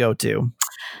you want to go to?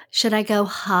 Should I go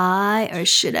high or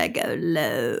should I go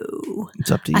low?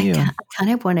 It's up to you. I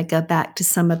kind of want to go back to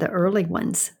some of the early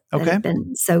ones that have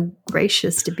been so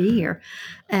gracious to be here.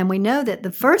 And we know that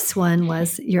the first one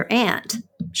was your aunt,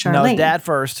 Charlene. No, Dad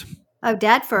first. Oh,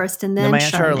 Dad first, and then my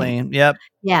Aunt Charlene. Yep.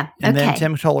 Yeah. And then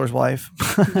Tim Toller's wife.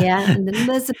 Yeah, and then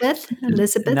Elizabeth.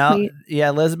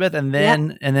 Elizabeth, and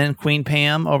then Queen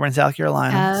Pam over in South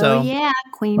Carolina.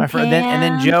 Queen Pam. And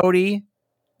then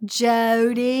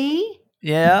Jody.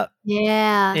 Yeah.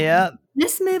 Yeah. Yeah.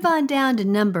 Let's move on down to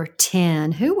number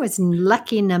 10. Who was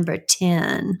lucky number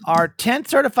 10? Our 10th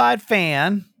certified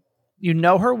fan. You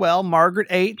know her well, Margaret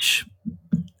H.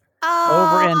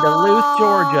 Over in Duluth,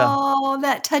 Georgia. Oh,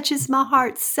 that touches my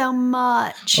heart so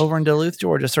much. Over in Duluth,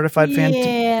 Georgia, certified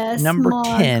fan number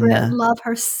Margaret, 10. Love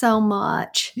her so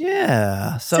much.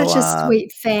 Yeah. Such a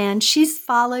sweet fan. She's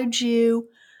followed you,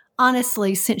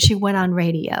 honestly, since she went on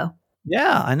radio.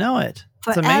 Yeah, I know it.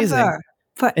 Forever. It's amazing.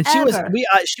 Forever. And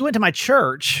she went to my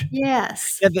church.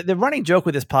 Yes. Yeah, the running joke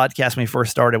with this podcast when we first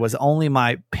started was only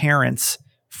my parents'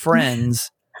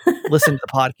 friends listen to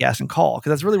the podcast and call,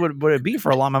 because that's really what it'd be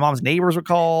for a long. My mom's neighbors would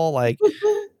call, like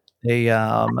they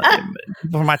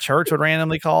people from my church would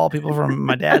randomly call, people from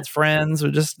my dad's friends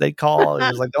they'd call. It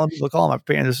was like the only people calling my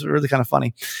parents. It was really kind of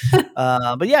funny.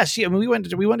 But yeah, we went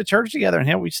to church together, and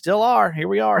here we still are. Here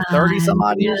we are, 30 some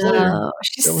odd years later.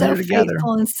 She's so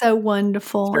faithful and so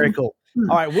wonderful. It's very cool.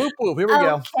 All right, whoop whoop. Here we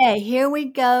go. Okay, here we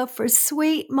go for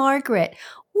sweet Margaret.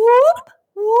 Whoop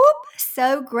whoop.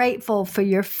 So grateful for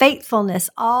your faithfulness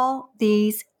all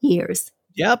these years.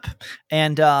 Yep.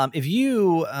 And if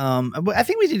you, I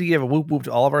think we need to give a whoop whoop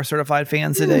to all of our certified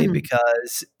fans today,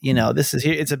 because this is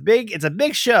here. It's a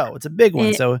big show. It's a big one.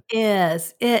 It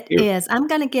is. I'm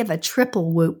going to give a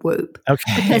triple whoop whoop.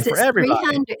 Okay. Because for everybody.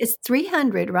 300. It's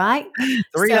 300, right?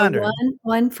 300. So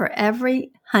one for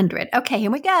every 100. Okay,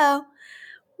 here we go.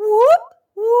 Whoop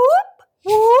whoop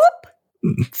whoop.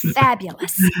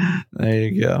 Fabulous. There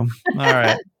you go. All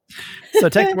right. So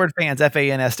text the word fans,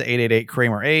 FANS, to 888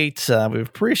 Kramer 8. We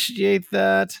appreciate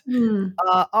that.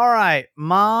 All right,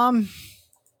 Mom.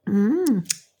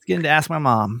 Let's get into Ask My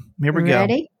Mom. Here we go.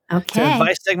 Ready? Okay. It's an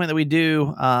advice segment that we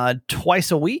do twice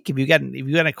a week. If you got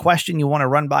a question you want to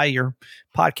run by your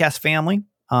podcast family,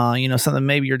 something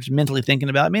maybe you're just mentally thinking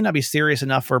about, it may not be serious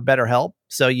enough for better help.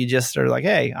 So you just are like,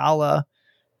 hey, I'll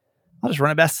just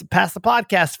run it past the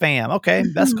podcast fam. Okay,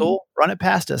 that's cool. Run it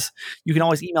past us. You can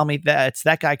always email me. It's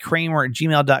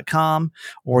thatguykramer@gmail.com,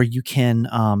 or you can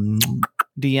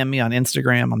DM me on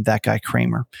Instagram. I'm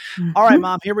thatguykramer. All right,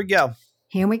 Mom, here we go.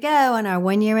 Here we go on our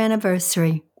 1 year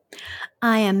anniversary.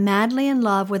 I am madly in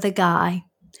love with a guy.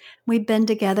 We've been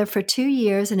together for 2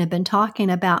 years and have been talking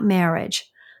about marriage.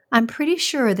 I'm pretty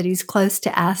sure that he's close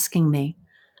to asking me.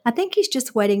 I think he's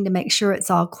just waiting to make sure it's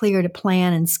all clear to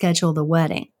plan and schedule the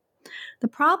wedding. The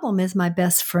problem is my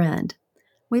best friend.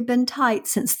 We've been tight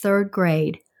since 3rd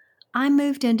grade. I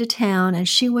moved into town and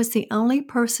she was the only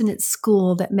person at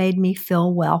school that made me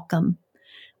feel welcome.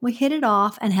 We hit it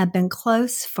off and have been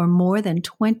close for more than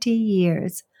 20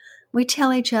 years. We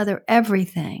tell each other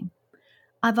everything.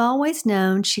 I've always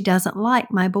known she doesn't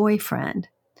like my boyfriend.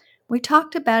 We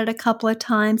talked about it a couple of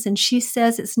times and she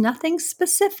says it's nothing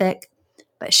specific,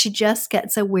 but she just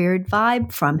gets a weird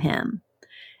vibe from him.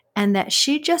 And that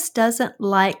she just doesn't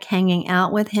like hanging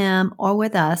out with him or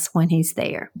with us when he's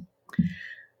there.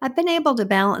 I've been able to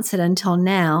balance it until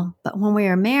now, but when we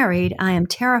are married, I am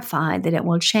terrified that it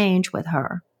will change with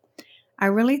her. I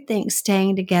really think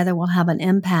staying together will have an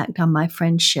impact on my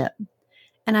friendship,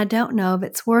 and I don't know if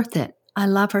it's worth it. I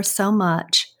love her so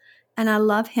much, and I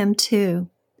love him too.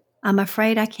 I'm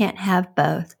afraid I can't have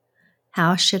both.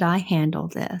 How should I handle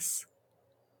this?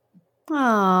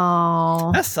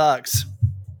 Oh, That sucks.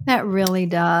 that really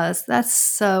does. That's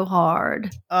so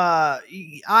hard.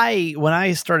 When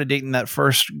I started dating that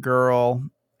first girl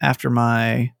after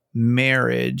my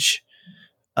marriage,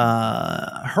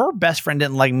 her best friend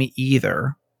didn't like me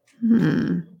either.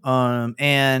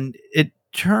 And it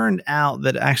turned out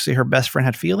that actually her best friend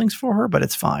had feelings for her, but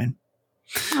it's fine.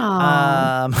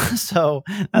 So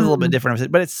that's a little bit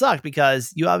different, but it sucked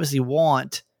because you obviously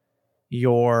want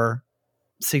your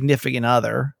significant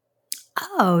other.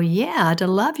 Oh yeah, to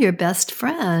love your best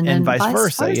friend and vice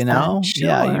versa, you know? Sure.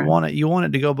 Yeah, you want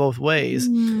it to go both ways.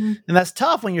 And that's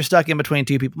tough when you're stuck in between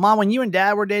two people. Mom, when you and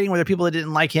Dad were dating, were there people that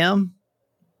didn't like him?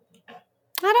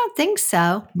 I don't think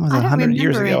so. It was 100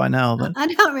 years ago, I know. But I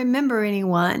don't remember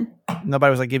anyone.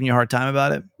 nobody was like giving you a hard time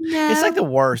about it? No. It's like the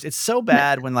worst. It's so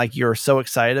bad when like you're so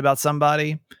excited about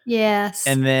somebody. Yes.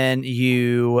 And then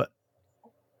you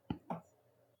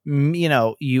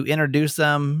introduce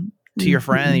them to your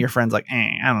friend and your friend's like,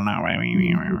 I don't know.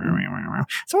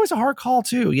 It's always a hard call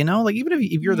too, you know, like even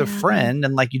if you're the friend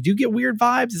and like you do get weird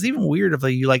vibes, it's even weird if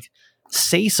you like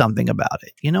say something about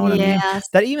it. You know what I mean?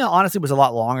 That email honestly was a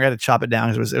lot longer. I had to chop it down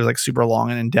because it was like super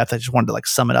long and in depth. I just wanted to like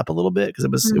sum it up a little bit because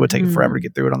it would take forever to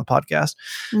get through it on the podcast.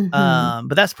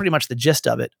 But that's pretty much the gist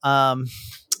of it. Mom,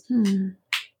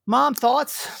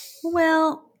 thoughts?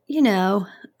 Well, you know,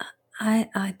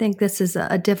 I think this is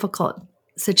a difficult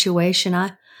situation.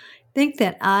 I think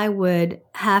that I would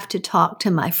have to talk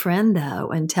to my friend, though,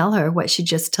 and tell her what she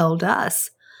just told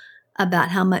us about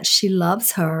how much she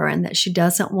loves her and that she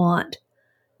doesn't want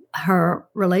her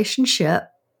relationship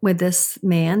with this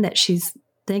man that she's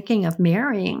thinking of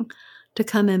marrying to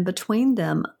come in between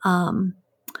them.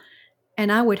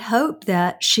 And I would hope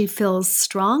that she feels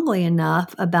strongly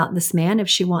enough about this man, if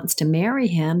she wants to marry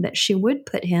him, that she would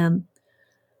put him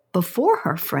before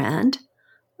her friend.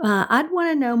 I'd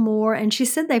want to know more. And she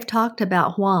said they've talked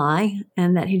about why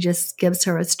and that he just gives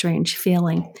her a strange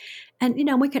feeling. And, you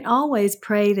know, we can always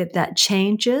pray that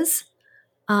changes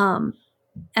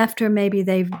after maybe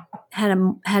they've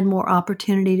had more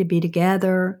opportunity to be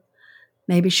together.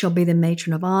 Maybe she'll be the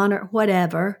matron of honor,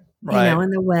 whatever, right, you know,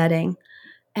 in the wedding.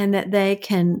 And that they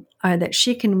can, or that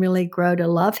she can really grow to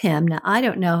love him. Now, I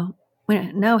don't know. We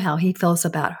don't know how he feels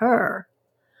about her.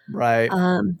 Right.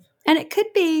 And it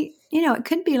could be, you know, it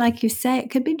could be like you say, it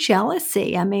could be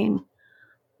jealousy. I mean,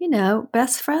 you know,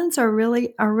 best friends are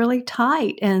really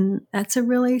tight, and that's a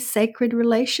really sacred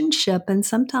relationship. And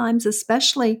sometimes,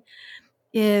 especially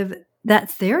if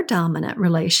that's their dominant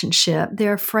relationship,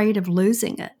 they're afraid of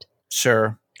losing it.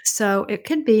 Sure. So it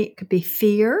could be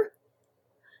fear.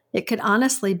 It could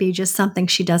honestly be just something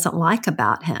she doesn't like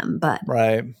about him. But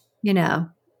right, you know,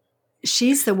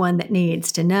 she's the one that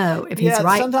needs to know if he's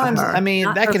right. Sometimes, for her, I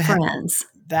mean, that can happen.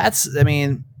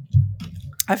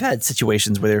 I've had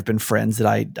situations where there have been friends that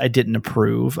I didn't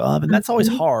approve of, and that's always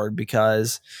hard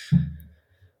because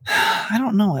I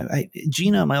don't know.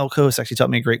 Gina, my old co-host, actually taught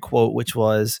me a great quote, which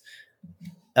was,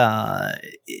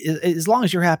 as long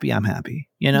as you're happy, I'm happy,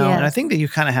 you know? Yes. And I think that you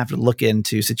kind of have to look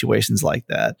into situations like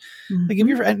that. Like if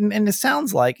you're, and it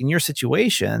sounds like in your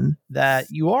situation that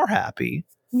you are happy.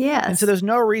 Yes. And so there's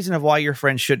no reason of why your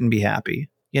friend shouldn't be happy.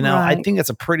 You know, right. I think that's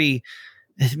a pretty,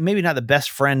 maybe not the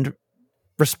best friend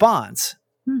response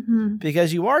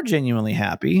because you are genuinely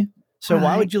happy. So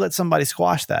why would you let somebody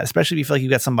squash that? Especially if you feel like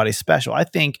you've got somebody special. I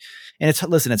think, and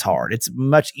it's hard. It's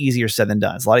much easier said than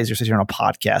done. It's a lot easier to sit here on a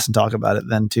podcast and talk about it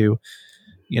than to,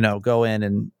 you know, go in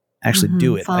and actually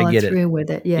do it. Follow I get through it. with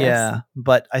it. Yes. Yeah.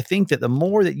 But I think that the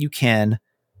more that you can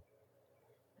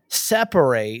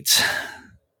separate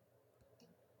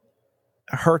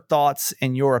her thoughts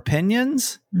and your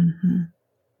opinions,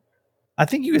 I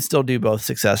think you could still do both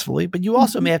successfully, but you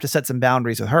also may have to set some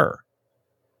boundaries with her.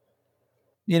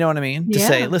 You know what I mean? To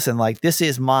say, listen, like this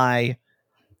is the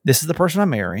person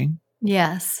I'm marrying.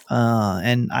 Yes.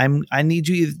 And I need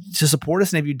you to support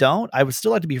us. And if you don't, I would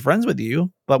still like to be friends with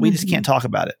you, but we just can't talk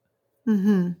about it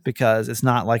because it's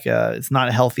not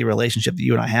a healthy relationship that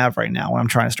you and I have right now when I'm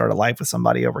trying to start a life with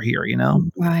somebody over here, you know?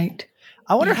 Right.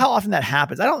 I wonder how often that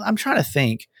happens. I'm trying to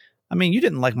think. I mean, you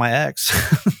didn't like my ex.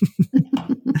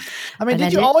 I mean,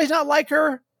 did you always not like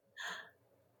her?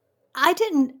 I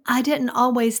didn't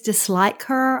always dislike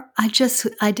her.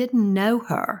 I didn't know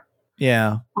her.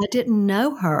 Yeah. I didn't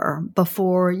know her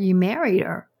before you married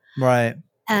her. Right.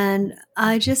 And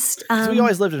I just we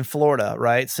always lived in Florida,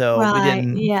 right? So we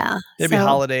didn't. Yeah. There'd be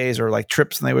holidays or like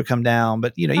trips, and they would come down.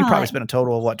 But you know, you probably spent a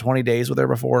total of 20 days with her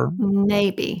before.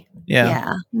 Maybe.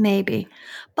 Yeah, maybe.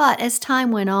 But as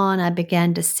time went on, I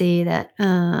began to see that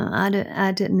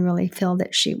I didn't really feel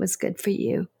that she was good for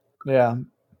you. Yeah.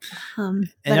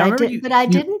 But I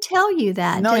didn't tell you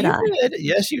that, no, did I? you did.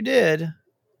 Yes, you did.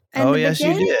 In the Yes, you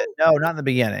beginning? did. No, not in the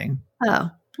beginning. Oh,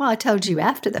 well, I told you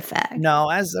after the fact. No,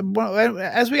 as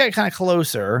we got kind of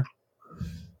closer,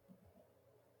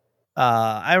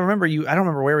 I remember you. I don't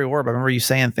remember where we were, but I remember you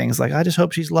saying things like, "I just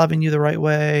hope she's loving you the right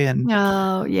way," and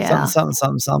Oh, yeah.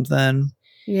 something.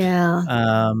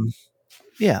 Yeah.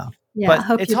 Yeah. Yeah. But I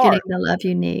hope it's you're hard. getting the love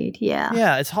you need. Yeah.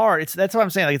 Yeah, it's hard. That's what I'm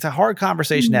saying. Like, it's a hard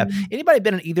conversation to have. Anybody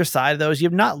been on either side of those?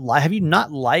 Have you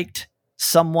not liked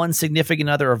someone's significant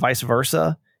other or vice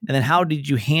versa? And then how did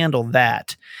you handle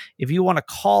that? If you want to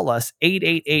call us,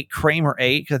 888 Kramer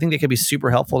 8, because I think that could be super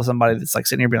helpful to somebody that's like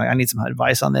sitting here being like, I need some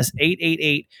advice on this.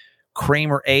 888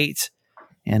 Kramer 8,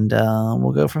 and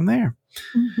we'll go from there.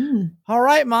 Mm-hmm. All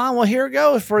right, Mom. Well, here we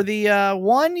go for the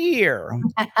 1 year.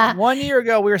 1 year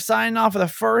ago, we were signing off for the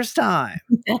first time.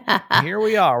 Here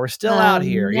we are. We're still out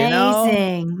here.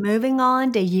 Amazing. Moving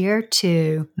on to year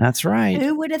 2. That's right.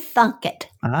 Who would have thunk it?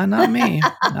 Not me.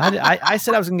 I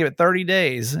said I was going to give it 30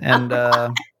 days and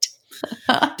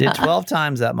did 12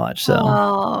 times that much. So,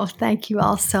 oh, thank you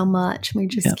all so much. We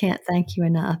just can't thank you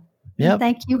enough. Yep.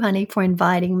 Thank you, honey, for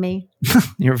inviting me.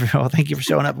 Thank you for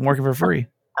showing up and working for free.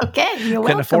 Okay, you're welcome.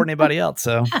 Couldn't afford anybody else,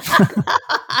 so.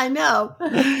 I know.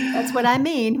 That's what I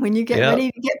mean. When you get ready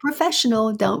to get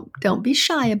professional, don't be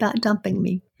shy about dumping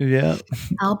me. Yeah.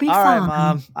 I'll be all fine. All right,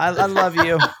 Mom. I love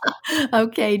you.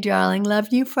 Okay, darling. Love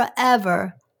you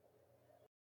forever.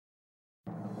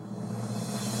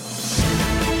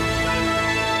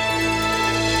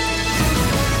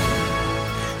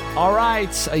 All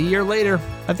right. A year later,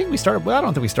 I think we started. Well, I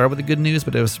don't think we started with the good news,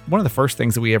 but it was one of the first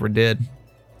things that we ever did.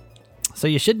 So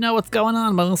you should know what's going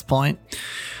on by this point.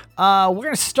 We're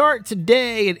going to start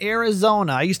today in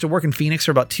Arizona. I used to work in Phoenix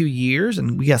for about 2 years,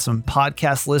 and we got some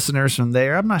podcast listeners from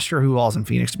there. I'm not sure who all's in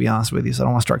Phoenix, to be honest with you, so I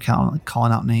don't want to start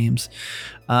calling out names.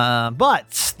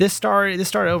 But this started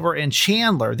over in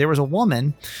Chandler. There was a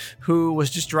woman who was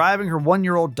just driving her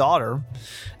 1-year-old daughter,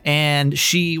 and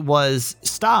she was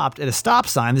stopped at a stop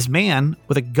sign. This man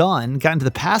with a gun got into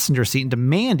the passenger seat and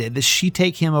demanded that she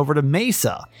take him over to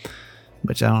Mesa,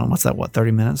 which I don't know, what's that,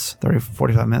 30 minutes,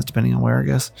 45 minutes, depending on where, I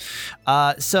guess.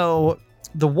 So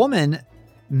the woman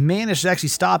managed to actually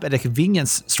stop at a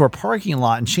convenience store parking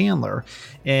lot in Chandler,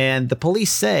 and the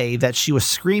police say that she was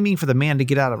screaming for the man to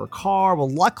get out of her car. Well,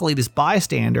 luckily, this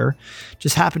bystander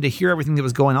just happened to hear everything that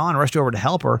was going on and rushed over to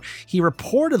help her. He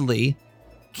reportedly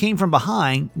came from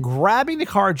behind, grabbing the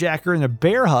carjacker in a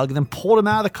bear hug, and then pulled him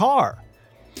out of the car.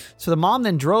 So the mom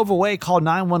then drove away, called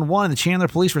 911, and the Chandler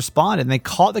police responded, and they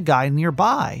caught the guy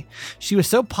nearby. She was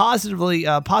so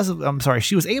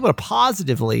she was able to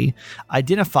positively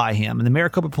identify him, and the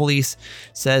Maricopa police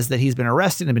says that he's been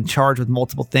arrested and been charged with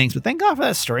multiple things. But thank God for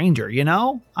that stranger, you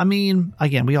know? I mean,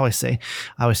 again, I always say,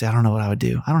 I don't know what I would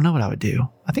do. I don't know what I would do.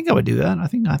 I think I would do that. I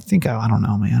don't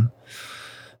know, man.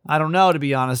 I don't know, to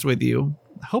be honest with you.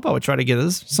 I hope I would try to get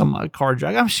us some car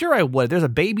drag. I'm sure I would. There's a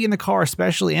baby in the car,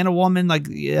 especially, and a woman.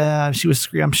 She was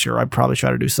screaming. I'm sure I'd probably try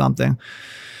to do something.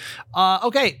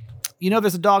 Okay.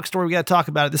 There's a dog story. We got to talk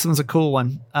about it. This one's a cool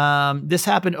one. This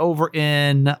happened over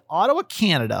in Ottawa,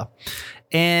 Canada.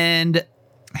 And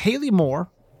Haley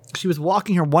Moore, she was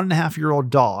walking her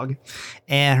 1.5-year-old dog,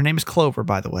 and her name is Clover,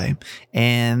 by the way.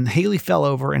 And Haley fell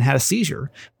over and had a seizure,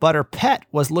 but her pet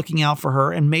was looking out for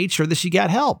her and made sure that she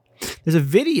got help. There's a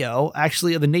video,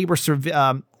 actually, of the neighbor's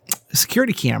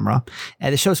security camera,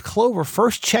 and it shows Clover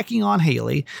first checking on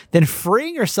Haley, then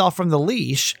freeing herself from the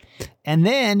leash, and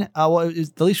then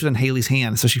the leash was in Haley's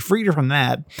hand, so she freed her from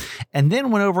that, and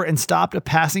then went over and stopped a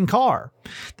passing car.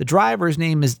 The driver's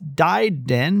name is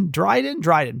Dryden,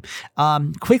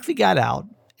 quickly got out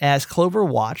as Clover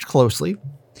watched closely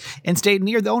and stayed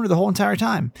near the owner the whole entire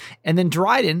time. And then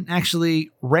Dryden actually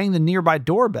rang the nearby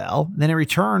doorbell. Then he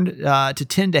returned to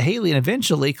tend to Haley, and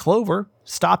eventually Clover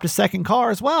stopped a second car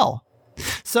as well.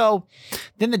 So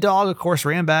then the dog, of course,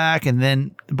 ran back and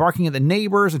then barking at the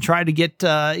neighbors and tried to get,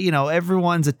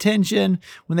 everyone's attention.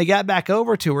 When they got back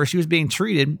over to her, she was being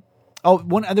treated. Oh,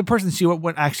 one other person she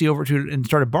went actually over to and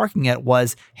started barking at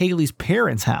was Haley's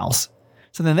parents' house.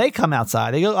 So then they come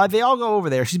outside. They all go over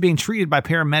there. She's being treated by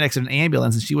paramedics in an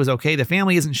ambulance, and she was okay. The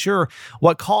family isn't sure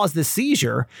what caused the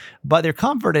seizure, but they're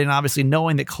comforted in obviously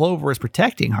knowing that Clover is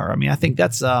protecting her. I mean, I think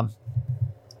that's dogs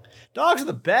are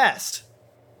the best.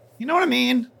 You know what I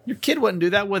mean? Your kid wouldn't do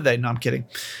that, would they? No, I'm kidding.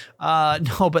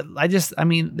 No, but they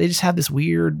just have this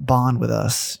weird bond with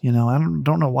us. I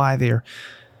don't know why they're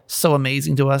so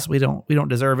amazing to us. We don't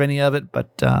deserve any of it,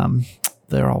 but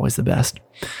they're always the best.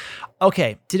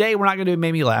 Okay, today we're not going to do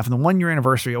Made Me Laugh. On the 1-year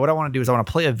anniversary, what I want to do is I want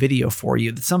to play a video for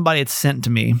you that somebody had sent to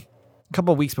me a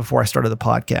couple of weeks before I started the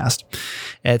podcast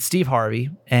at Steve Harvey.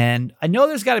 And I know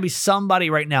there's got to be somebody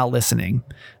right now listening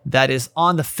that is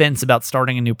on the fence about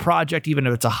starting a new project, even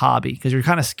if it's a hobby, because you're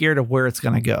kind of scared of where it's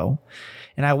going to go.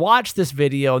 And I watched this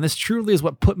video, and this truly is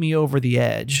what put me over the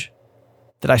edge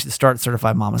that I should start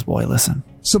Certified Mama's Boy. Listen.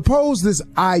 Suppose this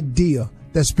idea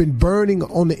that's been burning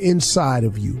on the inside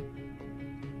of you,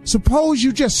 suppose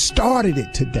you just started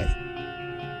it today.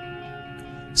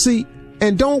 See,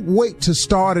 and don't wait to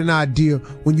start an idea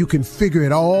when you can figure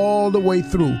it all the way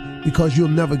through, because you'll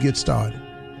never get started.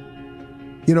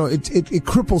 You know, it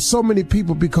cripples so many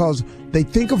people because they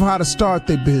think of how to start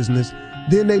their business.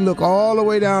 Then they look all the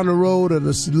way down the road of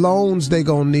the loans they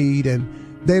gonna need, and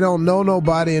they don't know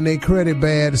nobody and they credit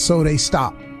bad, so they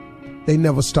stop. They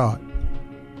never start.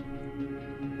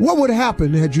 What would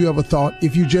happen, had you ever thought,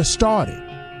 if you just started?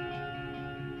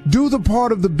 Do the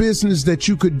part of the business that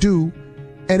you could do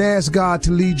and ask God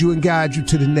to lead you and guide you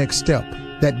to the next step.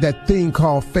 That thing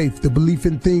called faith, the belief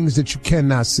in things that you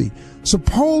cannot see.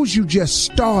 Suppose you just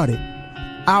started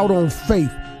out on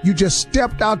faith. You just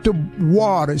stepped out the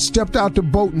water, stepped out the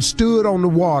boat and stood on the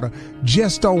water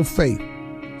just on faith.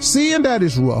 Seeing that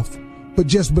is rough, but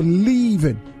just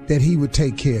believing that he would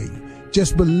take care of you.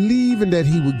 Just believing that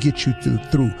he would get you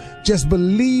through. Just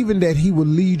believing that he will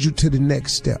lead you to the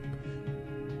next step.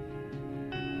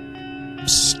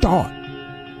 Start.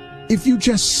 If you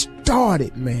just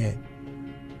started, man,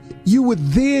 you would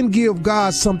then give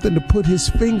God something to put his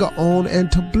finger on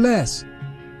and to bless.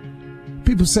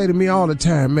 People say to me all the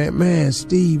time, man,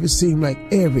 Steve, it seems like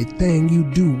everything you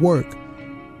do work.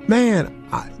 Man,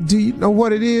 do you know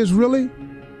what it is, really?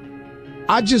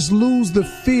 I just lose the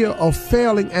fear of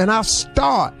failing and I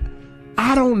start.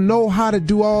 I don't know how to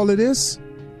do all of this.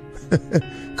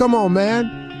 Come on,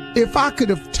 man. If I could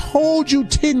have told you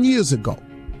 10 years ago,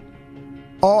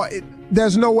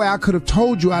 there's no way I could have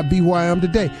told you I'd be where I am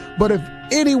today. But if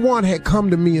anyone had come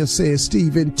to me and said,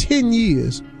 Steve, in 10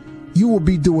 years, you will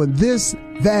be doing this,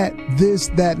 that,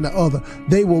 and the other.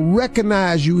 They will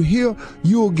recognize you here.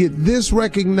 You'll get this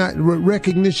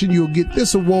recognition. You'll get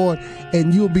this award,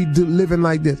 and you'll be living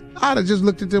like this. I'd have just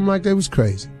looked at them like they was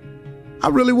crazy. I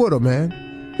really would have,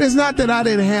 man. It's not that I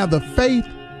didn't have the faith.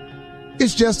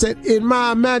 It's just that in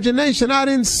my imagination, I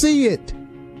didn't see it.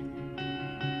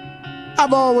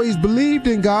 I've always believed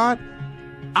in God.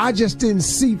 I just didn't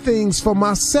see things for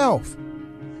myself.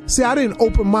 See, I didn't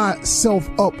open myself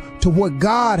up to what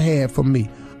God had for me.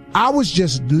 I was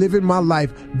just living my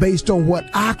life based on what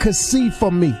I could see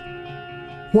for me.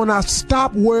 When I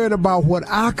stopped worrying about what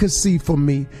I could see for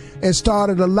me and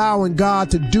started allowing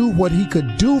God to do what he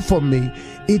could do for me,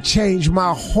 it changed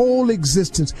my whole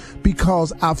existence,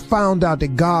 because I found out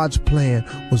that God's plan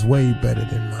was way better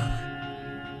than mine.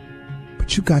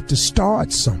 But you got to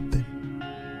start something.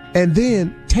 And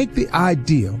then take the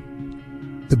idea,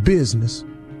 the business,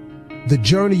 the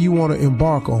journey you want to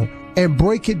embark on, and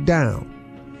break it down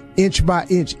inch by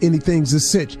inch. Anything's a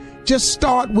cinch. Just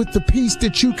start with the piece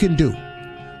that you can do.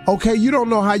 Okay, you don't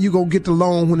know how you're going to get the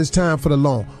loan when it's time for the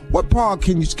loan. What part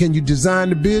can you design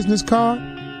the business card?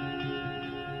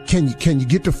 Can you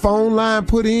get the phone line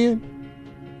put in?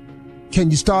 Can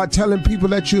you start telling people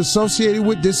that you're associated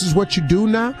with, this is what you do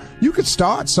now? You can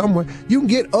start somewhere. You can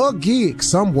get a gig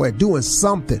somewhere doing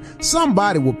something.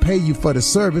 Somebody will pay you for the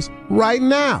service right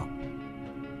now.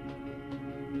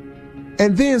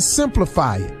 And then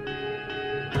simplify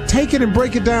it. Take it and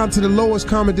break it down to the lowest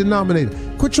common denominator.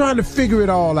 Quit trying to figure it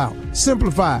all out.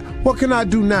 Simplify it. What can I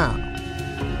do now?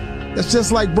 That's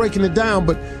just like breaking it down,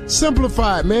 but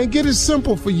simplify it, man. Get it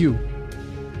simple for you.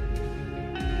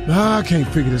 I can't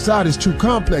figure this out. It's too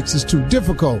complex. It's too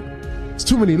difficult. It's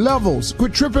too many levels.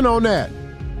 Quit tripping on that.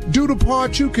 Do the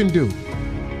part you can do.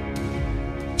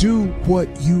 Do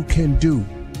what you can do.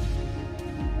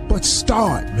 But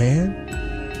start,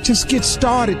 man. Just get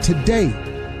started today.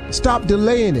 Stop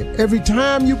delaying it. Every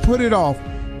time you put it off,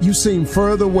 you seem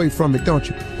further away from it, don't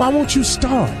you? Why won't you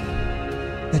start?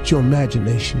 Let your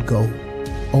imagination go.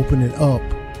 Open it up.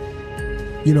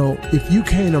 You know, if you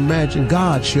can't imagine,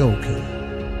 God sure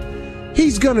can.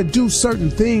 He's going to do certain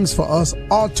things for us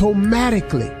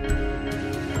automatically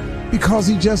because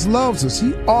he just loves us.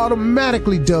 He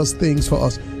automatically does things for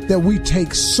us that we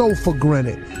take so for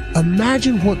granted.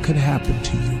 Imagine what could happen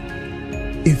to you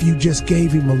if you just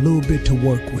gave him a little bit to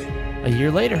work with. A year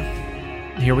later,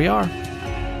 here we are.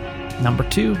 Number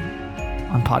 2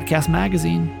 on Podcast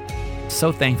Magazine.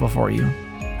 So thankful for you.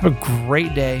 Have a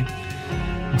great day.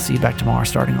 I'll see you back tomorrow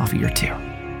starting off year 2.